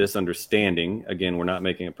 according to this understanding, again, we're not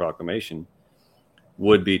making a proclamation,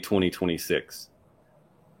 would be 2026.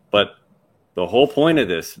 But the whole point of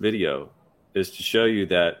this video is to show you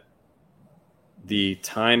that the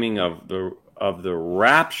timing of the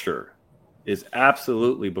rapture is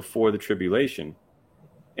absolutely before the tribulation,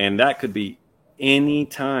 and that could be any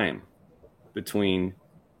time between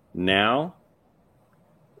now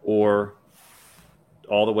or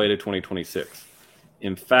all the way to 2026.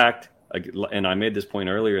 In fact, and I made this point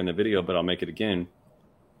earlier in the video, but I'll make it again.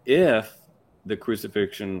 If the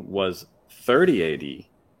crucifixion was 30 AD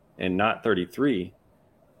and not 33,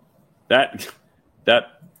 that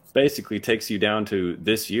basically takes you down to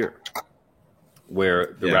this year,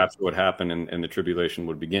 where the rapture would happen and the tribulation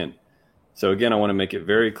would begin. So again, I want to make it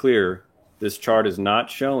very clear, this chart is not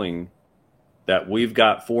showing that we've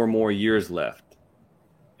got 4 more years left.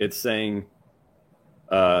 It's saying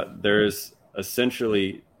there's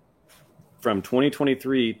essentially from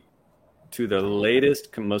 2023 to the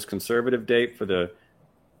latest, most conservative date for the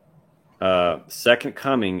second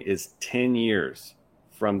coming is 10 years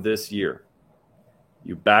from this year.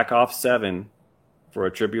 You back off 7 for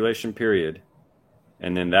a tribulation period,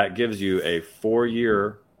 and then that gives you a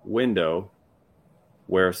 4-year window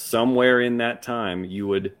where somewhere in that time you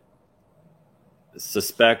would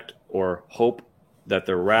suspect or hope that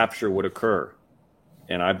the rapture would occur.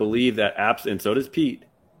 And I believe that, and so does Pete,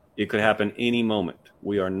 it could happen any moment.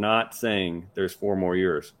 We are not saying there's 4 more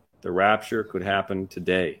years. The rapture could happen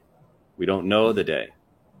today. We don't know the day.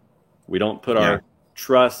 We don't put our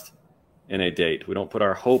trust in a date. We don't put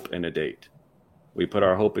our hope in a date. We put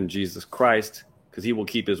our hope in Jesus Christ because he will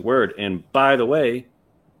keep his word. And by the way,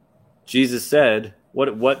 Jesus said,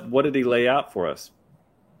 what did he lay out for us?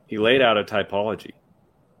 He laid out a typology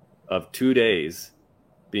of 2 days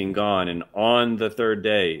being gone, and on the third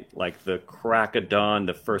day, like the crack of dawn,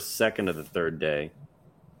 the first second of the third day,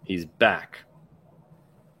 he's back.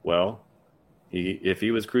 Well, if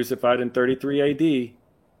he was crucified in 33 AD,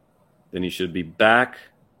 then he should be back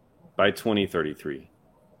by 2033.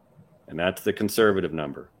 And that's the conservative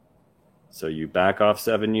number. So you back off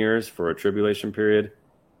 7 years for a tribulation period,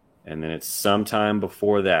 and then it's sometime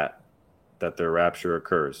before that the rapture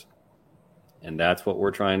occurs. And that's what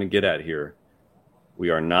we're trying to get at here. We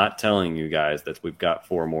are not telling you guys that we've got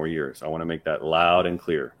 4 more years. I want to make that loud and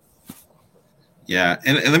clear. Yeah,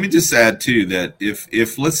 and let me just add too that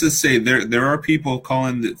if let's just say there are people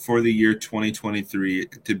calling for the year 2023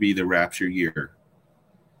 to be the rapture year,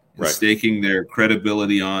 right, staking their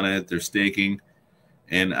credibility on it. They're staking,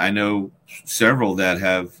 and I know several that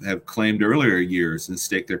have claimed earlier years and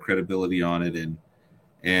staked their credibility on it,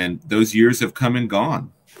 and those years have come and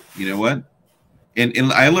gone. You know what?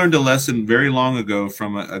 And I learned a lesson very long ago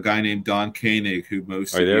from a guy named Don Koenig, who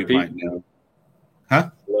most of you might know. Huh?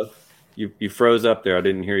 You froze up there. I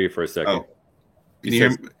didn't hear you for a second. Oh, can you hear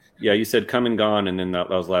me? Yeah, you said come and gone, and then that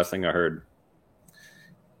was the last thing I heard.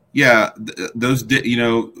 Yeah, those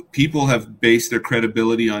people have based their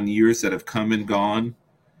credibility on years that have come and gone,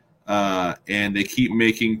 and they keep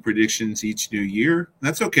making predictions each new year.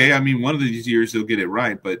 That's okay. I mean, one of these years they'll get it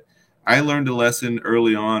right, but I learned a lesson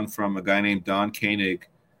early on from a guy named Don Koenig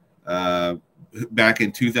back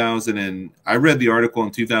in 2000, and I read the article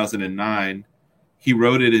in 2009. He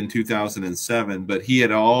wrote it in 2007, but he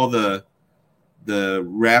had all the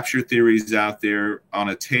rapture theories out there on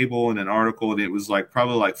a table in an article, and it was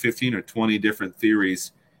probably like 15 or 20 different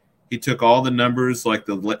theories. He took all the numbers, like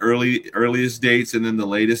the earliest dates and then the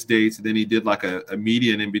latest dates, and then he did like a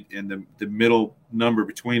median in the middle number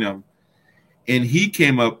between them. And he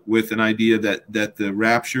came up with an idea that the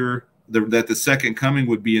rapture, that the second coming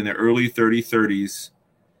would be in the early 3030s,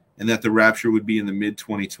 and that the rapture would be in the mid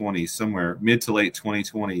 2020s, somewhere mid to late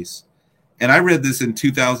 2020s. And I read this in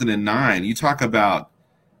 2009. You talk about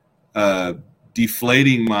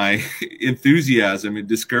deflating my enthusiasm and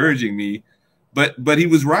discouraging me, but he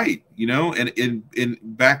was right, And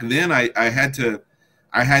back then, I had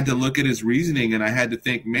to look at his reasoning, and I had to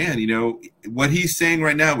think, man, what he's saying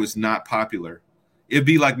right now is not popular. It'd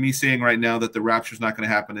be like me saying right now that the rapture is not going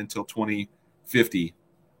to happen until 2050.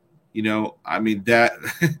 I mean,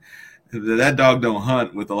 that dog don't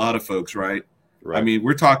hunt with a lot of folks, right? Right. I mean,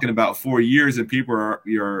 we're talking about 4 years, and people are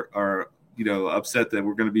upset that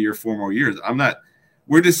we're going to be here 4 more years.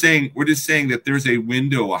 We're just saying that there's a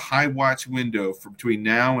window, a high watch window for between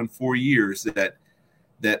now and 4 years that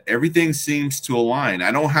everything seems to align.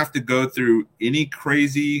 I don't have to go through any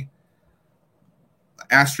crazy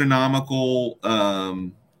astronomical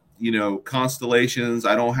constellations.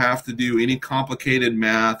 I don't have to do any complicated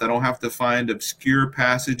math. I don't have to find obscure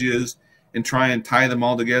passages and try and tie them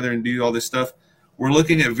all together and do all this stuff. We're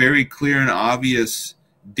looking at very clear and obvious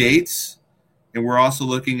dates, and we're also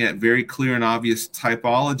looking at very clear and obvious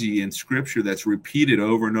typology in Scripture that's repeated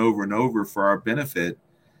over and over and over for our benefit.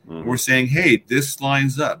 And we're saying, hey, this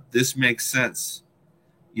lines up. This makes sense.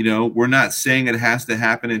 You know, we're not saying it has to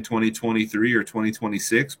happen in 2023 or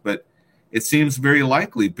 2026, but it seems very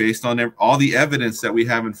likely based on all the evidence that we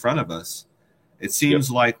have in front of us. It seems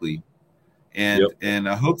likely. And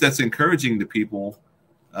I hope that's encouraging to people.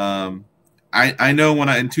 I know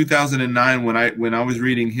in 2009, when I was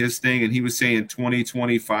reading his thing and he was saying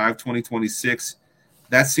 2025, 2026,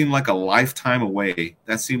 that seemed like a lifetime away.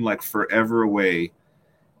 That seemed like forever away.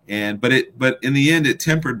 But in the end, it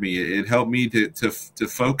tempered me. It helped me to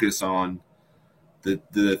focus on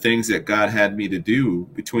the things that God had me to do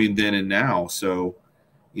between then and now. So,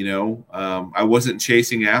 you know, I wasn't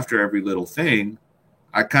chasing after every little thing.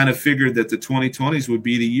 I kind of figured that the 2020s would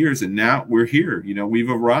be the years, and now we're here. You know, we've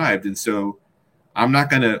arrived, and so I'm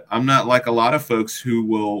not like a lot of folks who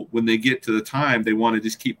will, when they get to the time, they want to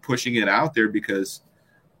just keep pushing it out there because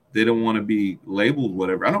they don't want to be labeled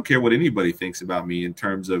whatever. I don't care what anybody thinks about me in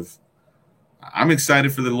terms of, I'm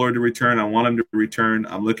excited for the Lord to return. I want him to return.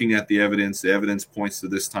 I'm looking at the evidence. The evidence points to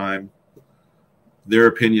this time. Their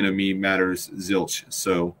opinion of me matters zilch.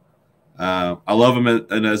 So I love him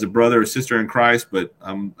as a brother or sister in Christ, but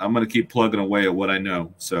I'm going to keep plugging away at what I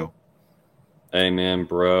know. So, amen,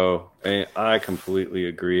 bro. I completely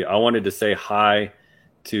agree. I wanted to say hi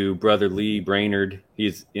to Brother Lee Brainerd.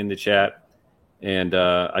 He's in the chat, and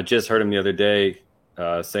I just heard him the other day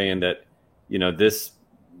saying that, you know, this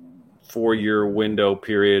 4-year window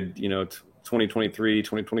period, you know, 2023,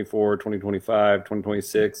 2024, 2025,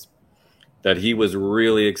 2026, that he was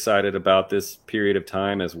really excited about this period of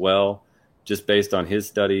time as well, just based on his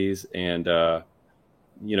studies. And,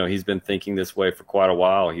 you know, he's been thinking this way for quite a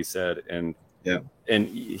while, he said. And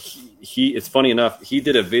he it's funny enough, he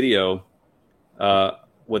did a video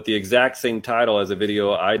with the exact same title as a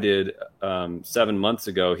video I did 7 months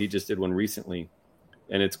ago. He just did one recently,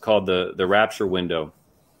 and it's called the Rapture window.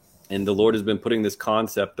 And the Lord has been putting this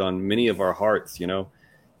concept on many of our hearts. You know,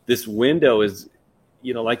 this window is,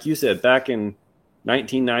 you know, like you said, back in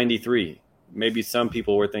 1993, maybe some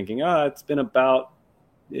people were thinking, it's been about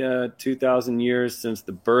 2,000 years since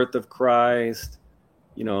the birth of Christ.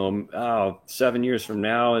 You know, 7 years from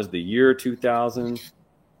now is the year 2000.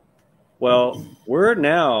 Well, we're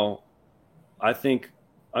now, I think,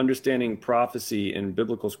 understanding prophecy in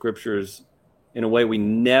biblical scriptures in a way we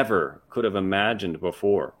never could have imagined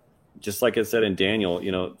before. Just like it said in Daniel,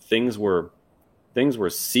 you know, things were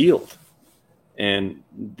sealed, and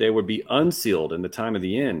they would be unsealed in the time of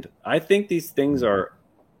the end. I think these things are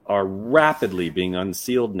rapidly being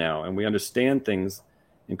unsealed now, and we understand things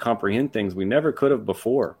and comprehend things we never could have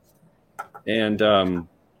before. And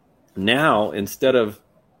now, instead of,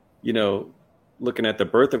 you know, looking at the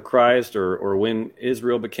birth of Christ or when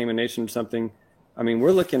Israel became a nation or something, I mean,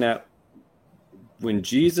 we're looking at when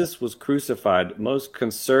Jesus was crucified. Most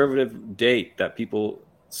conservative date that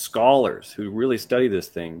scholars who really study this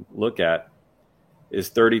thing look at is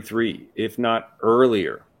 33, if not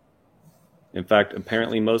earlier. In fact,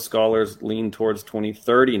 apparently most scholars lean towards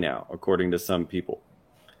 2030 now, according to some people.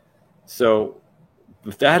 So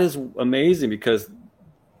that is amazing, because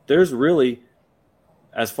there's really,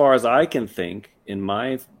 as far as I can think, in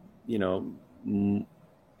my, you know,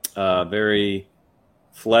 very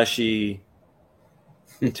fleshy,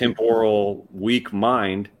 temporal, weak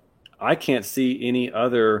mind, I can't see any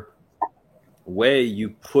other way you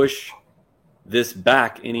push this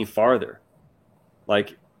back any farther. Like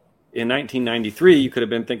in 1993, you could have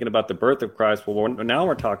been thinking about the birth of Christ. Well, now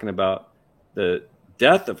we're talking about the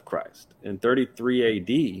death of Christ in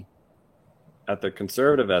 33 AD at the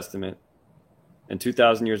conservative estimate, and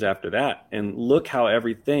 2,000 years after that. And look how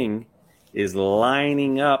everything is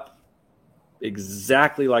lining up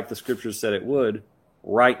exactly like the scriptures said it would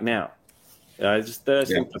right now. I think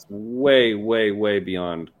that's way, way, way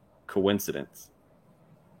beyond coincidence.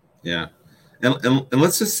 Yeah. And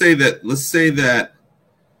let's just say that, you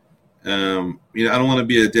know, I don't want to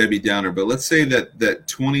be a Debbie Downer, but let's say that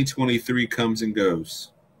 2023 comes and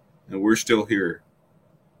goes and we're still here,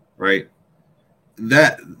 right?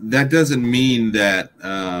 That doesn't mean that,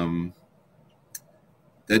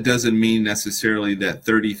 that doesn't mean necessarily that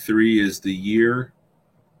 33 is the year,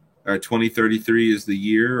 or 2033 is the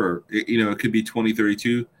year, or, you know, it could be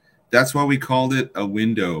 2032. That's why we called it a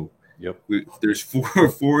window. Yep. There's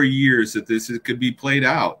four years that it could be played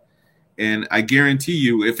out. And I guarantee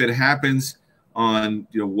you, if it happens on,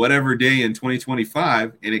 you know, whatever day in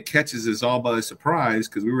 2025 and it catches us all by surprise,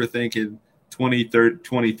 because we were thinking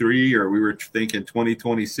 2023 or we were thinking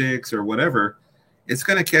 2026 or whatever, it's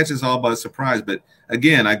going to catch us all by surprise. But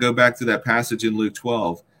again, I go back to that passage in Luke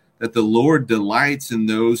 12, that the Lord delights in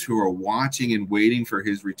those who are watching and waiting for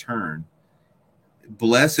his return.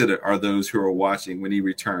 blessed are those who are watching when he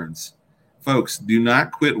returns. Folks, do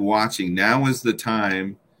not quit watching. Now is the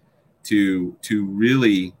time to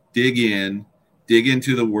really dig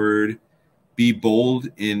into the word, be bold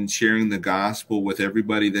in sharing the gospel with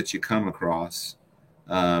everybody that you come across.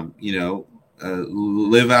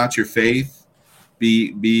 Live out your faith,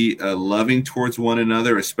 be loving towards one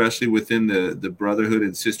another, especially within the brotherhood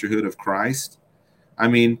and sisterhood of Christ. I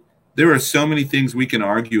mean, there are so many things we can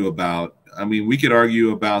argue about. I mean, we could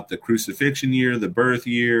argue about the crucifixion year, the birth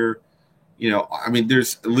year.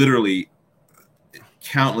 There's literally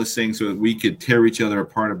countless things that we could tear each other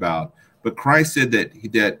apart about. But Christ said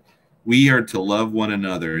that we are to love one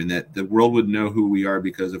another, and that the world would know who we are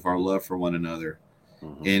because of our love for one another.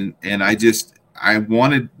 Mm-hmm. And I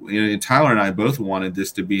wanted, Tyler and I both wanted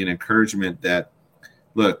this to be an encouragement that,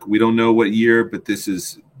 look, we don't know what year, but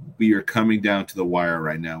we are coming down to the wire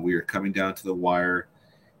right now. We are coming down to the wire,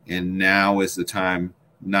 and now is the time.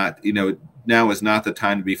 Now is not the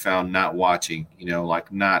time to be found not watching.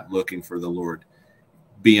 Like not looking for the Lord,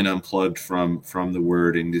 being unplugged from the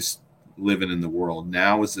Word and just living in the world.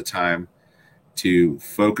 Now is the time to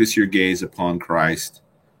focus your gaze upon Christ.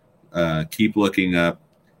 Keep looking up,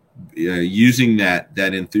 using that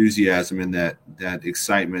enthusiasm and that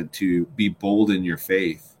excitement to be bold in your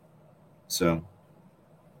faith. So,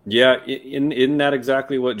 yeah, isn't that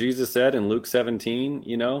exactly what Jesus said in Luke 17?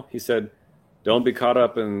 He said, "Don't be caught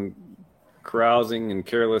up in carousing and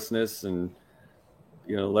carelessness, and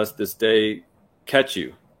lest this day catch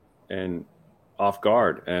you and off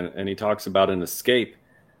guard." And he talks about an escape.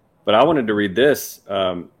 But I wanted to read this.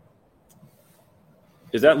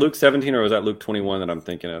 Is that Luke 17 or was that Luke 21 that I'm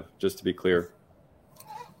thinking of? Just to be clear.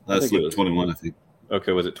 That's Luke 21, I think.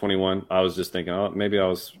 Okay, was it 21? I was just thinking, maybe I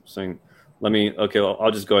was saying,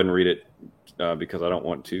 I'll just go ahead and read it because I don't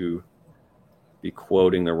want to be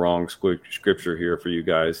quoting the wrong scripture here for you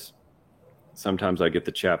guys. Sometimes I get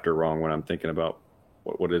the chapter wrong when I'm thinking about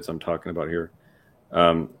what it is I'm talking about here.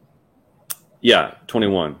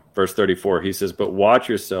 21, verse 34, he says, "But watch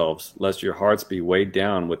yourselves, lest your hearts be weighed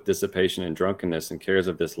down with dissipation and drunkenness and cares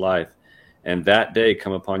of this life, and that day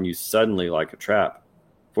come upon you suddenly like a trap.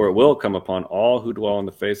 For it will come upon all who dwell on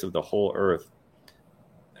the face of the whole earth."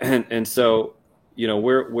 And so,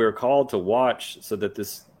 we're called to watch so that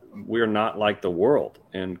we're not like the world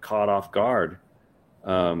and caught off guard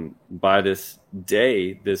by this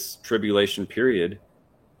day, this tribulation period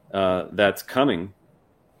that's coming.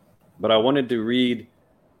 But I wanted to read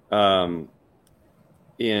in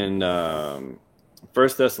 1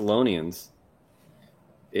 Thessalonians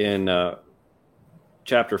in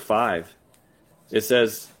chapter 5. It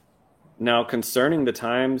says, "Now concerning the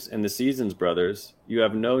times and the seasons, brothers, you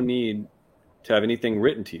have no need to have anything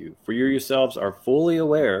written to you, for you yourselves are fully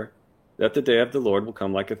aware that the day of the Lord will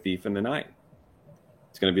come like a thief in the night."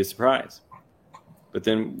 It's going to be a surprise. But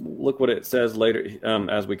then look what it says later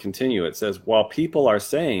as we continue. It says, "While people are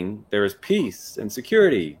saying there is peace and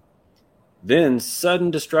security, then sudden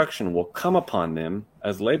destruction will come upon them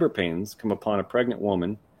as labor pains come upon a pregnant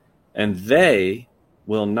woman, and they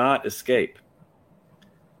will not escape."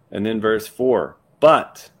 And then verse 4,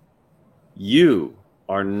 "But you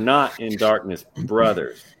are not in darkness,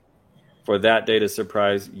 brothers, for that day to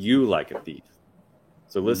surprise you like a thief."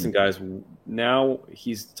 So listen, guys, now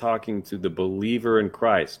he's talking to the believer in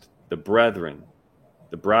Christ, the brethren,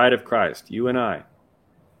 the bride of Christ, you and I. It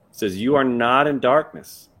says, "You are not in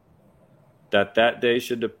darkness, that day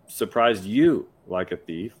should surprise you like a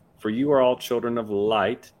thief, for you are all children of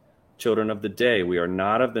light, children of the day. We are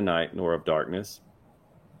not of the night nor of darkness."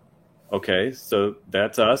 Okay, so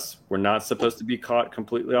that's us. We're not supposed to be caught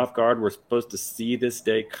completely off guard. We're supposed to see this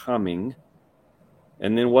day coming.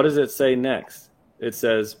 And then what does it say next? It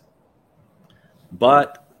says, verse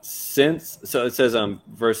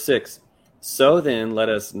 6, "So then let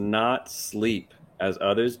us not sleep as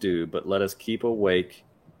others do, but let us keep awake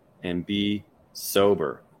and be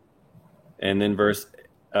sober." And then verse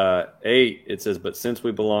 8, it says, "But since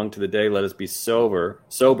we belong to the day, let us be sober,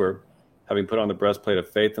 having put on the breastplate of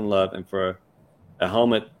faith and love, and for a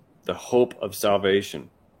helmet, the hope of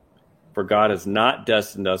salvation. For God has not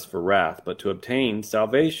destined us for wrath, but to obtain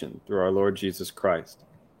salvation through our Lord Jesus Christ."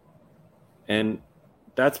 And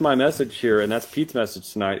that's my message here, and that's Pete's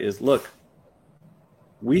message tonight is, look,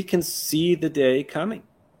 we can see the day coming.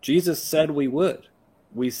 Jesus said we would.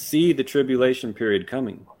 We see the tribulation period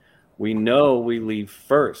coming. We know we leave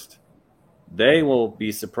first. They will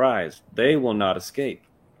be surprised. They will not escape.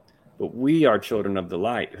 But we are children of the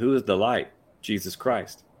light. Who is the light? Jesus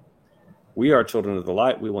Christ. We are children of the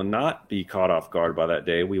light. We will not be caught off guard by that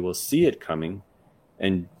day. We will see it coming.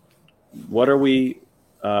 And what are we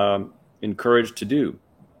encouraged to do.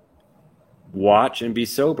 Watch and be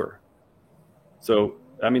sober. So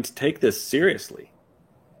that means take this seriously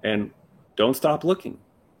and don't stop looking.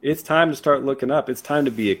 It's time to start looking up. It's time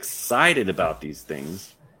to be excited about these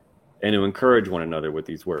things and to encourage one another with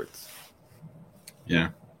these words. Yeah.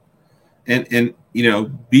 And you know,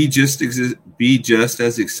 be just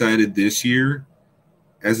as excited this year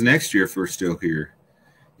as next year if we're still here.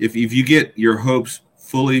 If you get your hopes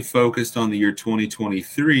fully focused on the year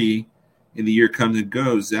 2023 and the year comes and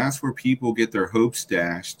goes, that's where people get their hopes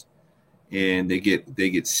dashed, and they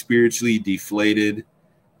get spiritually deflated,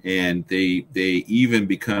 and they even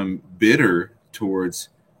become bitter towards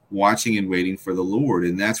watching and waiting for the Lord.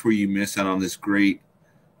 And that's where you miss out on this great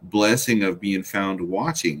blessing of being found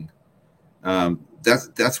watching.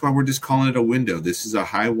 That's why we're just calling it a window. This is a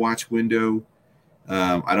high watch window.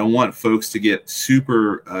 I don't want folks to get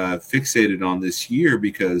super fixated on this year,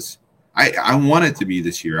 because I want it to be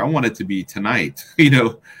this year. I want it to be tonight. You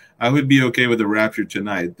know, I would be okay with the rapture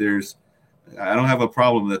tonight. I don't have a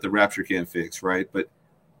problem that the rapture can't fix, right? But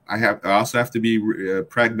I also have to be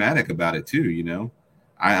pragmatic about it too. You know,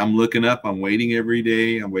 I'm looking up. I'm waiting every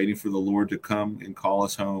day. I'm waiting for the Lord to come and call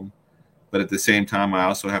us home. But at the same time, I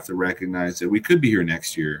also have to recognize that we could be here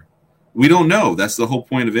next year. We don't know. That's the whole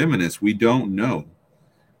point of imminence. We don't know,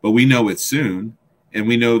 but we know it's soon, and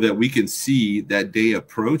we know that we can see that day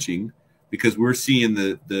approaching, because we're seeing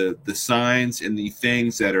the signs and the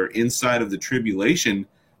things that are inside of the tribulation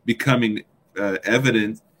becoming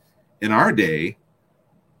evident in our day.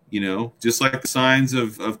 You know, just like the signs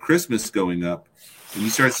of Christmas going up. And you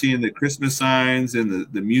start seeing the Christmas signs, and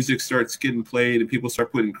the music starts getting played, and people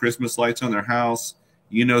start putting Christmas lights on their house.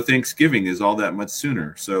 You know, Thanksgiving is all that much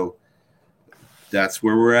sooner. So that's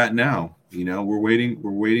where we're at now. You know, we're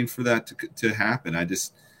waiting for that to happen.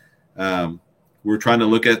 We're trying to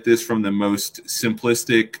look at this from the most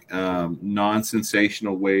simplistic,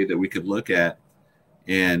 non-sensational way that we could look at,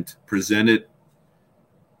 and present it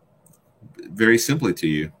very simply to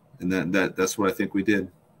you. And that's what I think we did.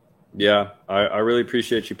 Yeah, I really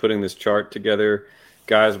appreciate you putting this chart together,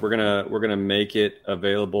 guys. We're gonna make it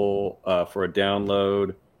available for a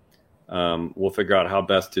download. We'll figure out how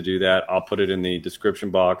best to do that. I'll put it in the description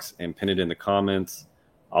box and pin it in the comments.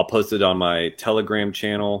 I'll post it on my Telegram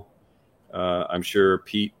channel. I'm sure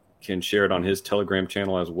Pete can share it on his Telegram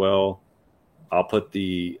channel as well. I'll put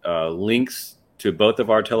the links to both of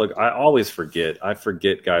our Telegram. I always forget. I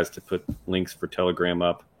forget, guys, to put links for Telegram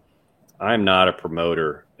up. I'm not a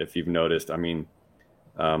promoter, if you've noticed. I mean,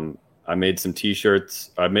 I made some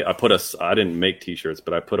T-shirts. I didn't make T-shirts,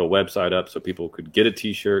 but I put a website up so people could get a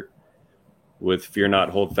T-shirt with "Fear Not,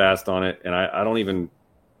 Hold Fast" on it. And I don't even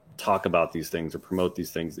talk about these things or promote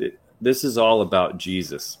these things. This is all about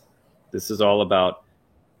Jesus. This is all about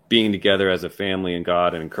being together as a family in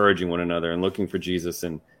God and encouraging one another and looking for Jesus.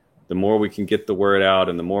 And the more we can get the word out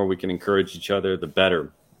and the more we can encourage each other, the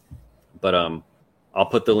better. But I'll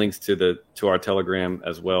put the links to our Telegram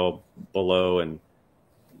as well below, and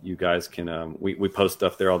you guys can we post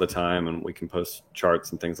stuff there all the time, and we can post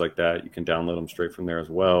charts and things like that. You can download them straight from there as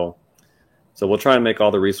well. So we'll try and make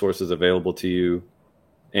all the resources available to you.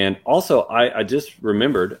 And also, I just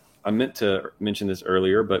remembered, I meant to mention this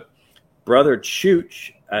earlier, but Brother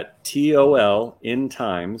Chooch at TOL End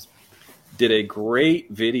Times did a great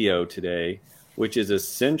video today, which is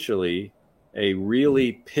essentially a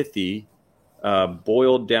really pithy,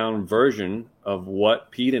 boiled down version of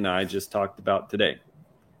what Pete and I just talked about today.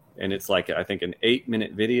 And it's like, I think, an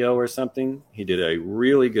 8-minute video or something. He did a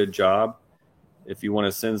really good job. If you want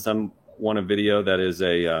to send someone a video that is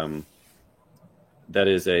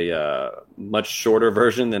a much shorter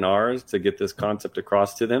version than ours to get this concept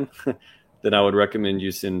across to them, then I would recommend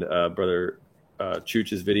you send Brother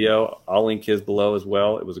Chooch's video. I'll link his below as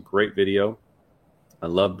well. It was a great video. I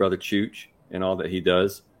love Brother Chooch and all that he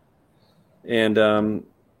does. And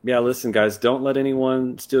yeah, listen, guys, don't let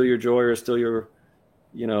anyone steal your joy or steal your,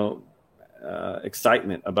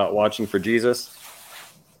 excitement about watching for Jesus.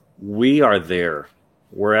 We are there.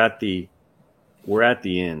 We're at the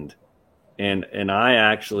end, and I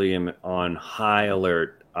actually am on high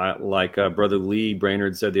alert. Like Brother Lee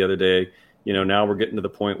Brainerd said the other day, now we're getting to the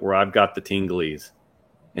point where I've got the tinglies,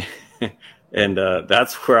 and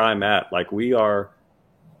that's where I'm at. Like we are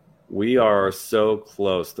so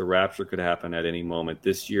close. The rapture could happen at any moment.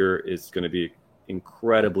 This year is going to be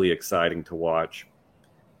incredibly exciting to watch.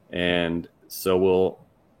 And so will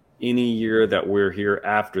any year that we're here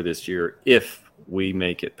after this year, if we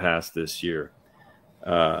make it past this year.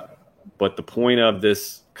 But the point of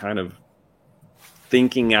this kind of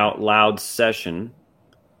thinking out loud session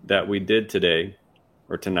that we did today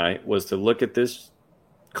or tonight was to look at this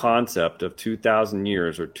concept of 2,000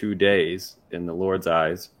 years or 2 days in the Lord's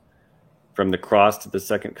eyes from the cross to the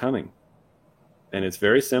second coming. And it's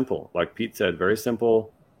very simple. Like Pete said, very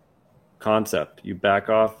simple concept. You back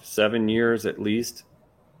off 7 years at least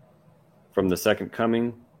from the second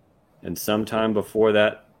coming, and sometime before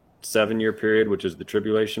that 7-year period, which is the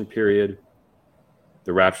tribulation period,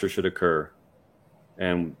 the rapture should occur.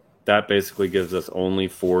 And that basically gives us only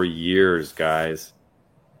 4 years, guys.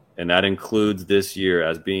 And that includes this year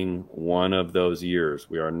as being one of those years.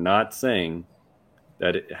 We are not saying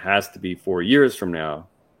that it has to be 4 years from now.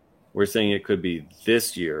 We're saying it could be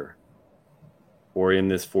this year or in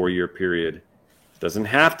this 4-year period. It doesn't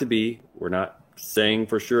have to be. We're not saying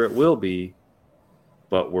for sure it will be,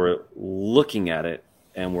 but we're looking at it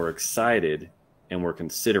and we're excited and we're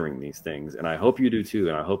considering these things. And I hope you do too.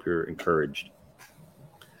 And I hope you're encouraged.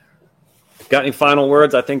 Got any final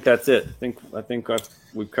words? I think that's it. I think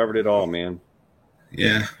we've covered it all, man.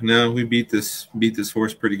 Yeah, no, we beat this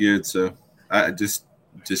horse pretty good. So I just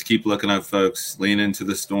keep looking up, folks. Lean into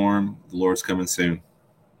the storm. The Lord's coming soon.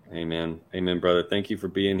 Amen. Amen, brother. Thank you for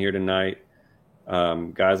being here tonight.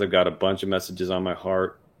 Guys, I've got a bunch of messages on my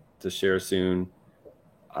heart to share soon.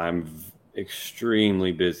 I'm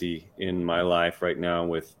extremely busy in my life right now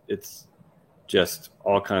with it's just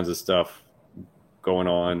all kinds of stuff going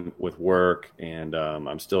on with work, and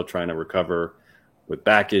I'm still trying to recover with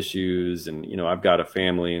back issues, and I've got a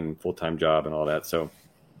family and full-time job and all that. So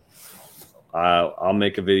I'll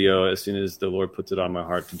make a video as soon as the Lord puts it on my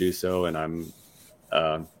heart to do so, and I'm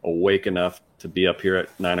awake enough to be up here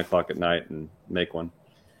at 9:00 at night and make one.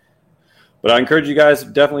 But I encourage you guys,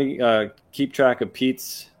 definitely keep track of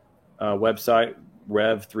Pete's website,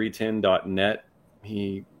 rev310.net.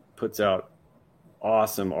 He puts out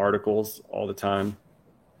awesome articles all the time.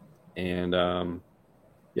 And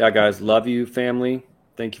yeah, guys, love you, family.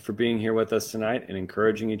 Thank you for being here with us tonight and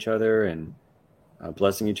encouraging each other and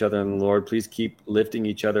blessing each other in the Lord. Please keep lifting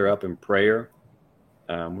each other up in prayer.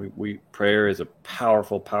 Prayer is a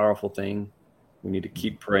powerful, powerful thing. We need to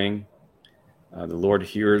keep praying. The Lord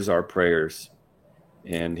hears our prayers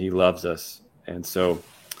and he loves us. And so,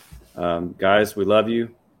 guys, we love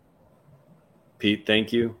you. Pete,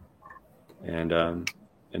 thank you. And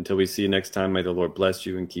until we see you next time, may the Lord bless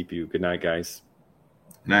you and keep you. Good night, guys.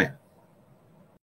 Good night.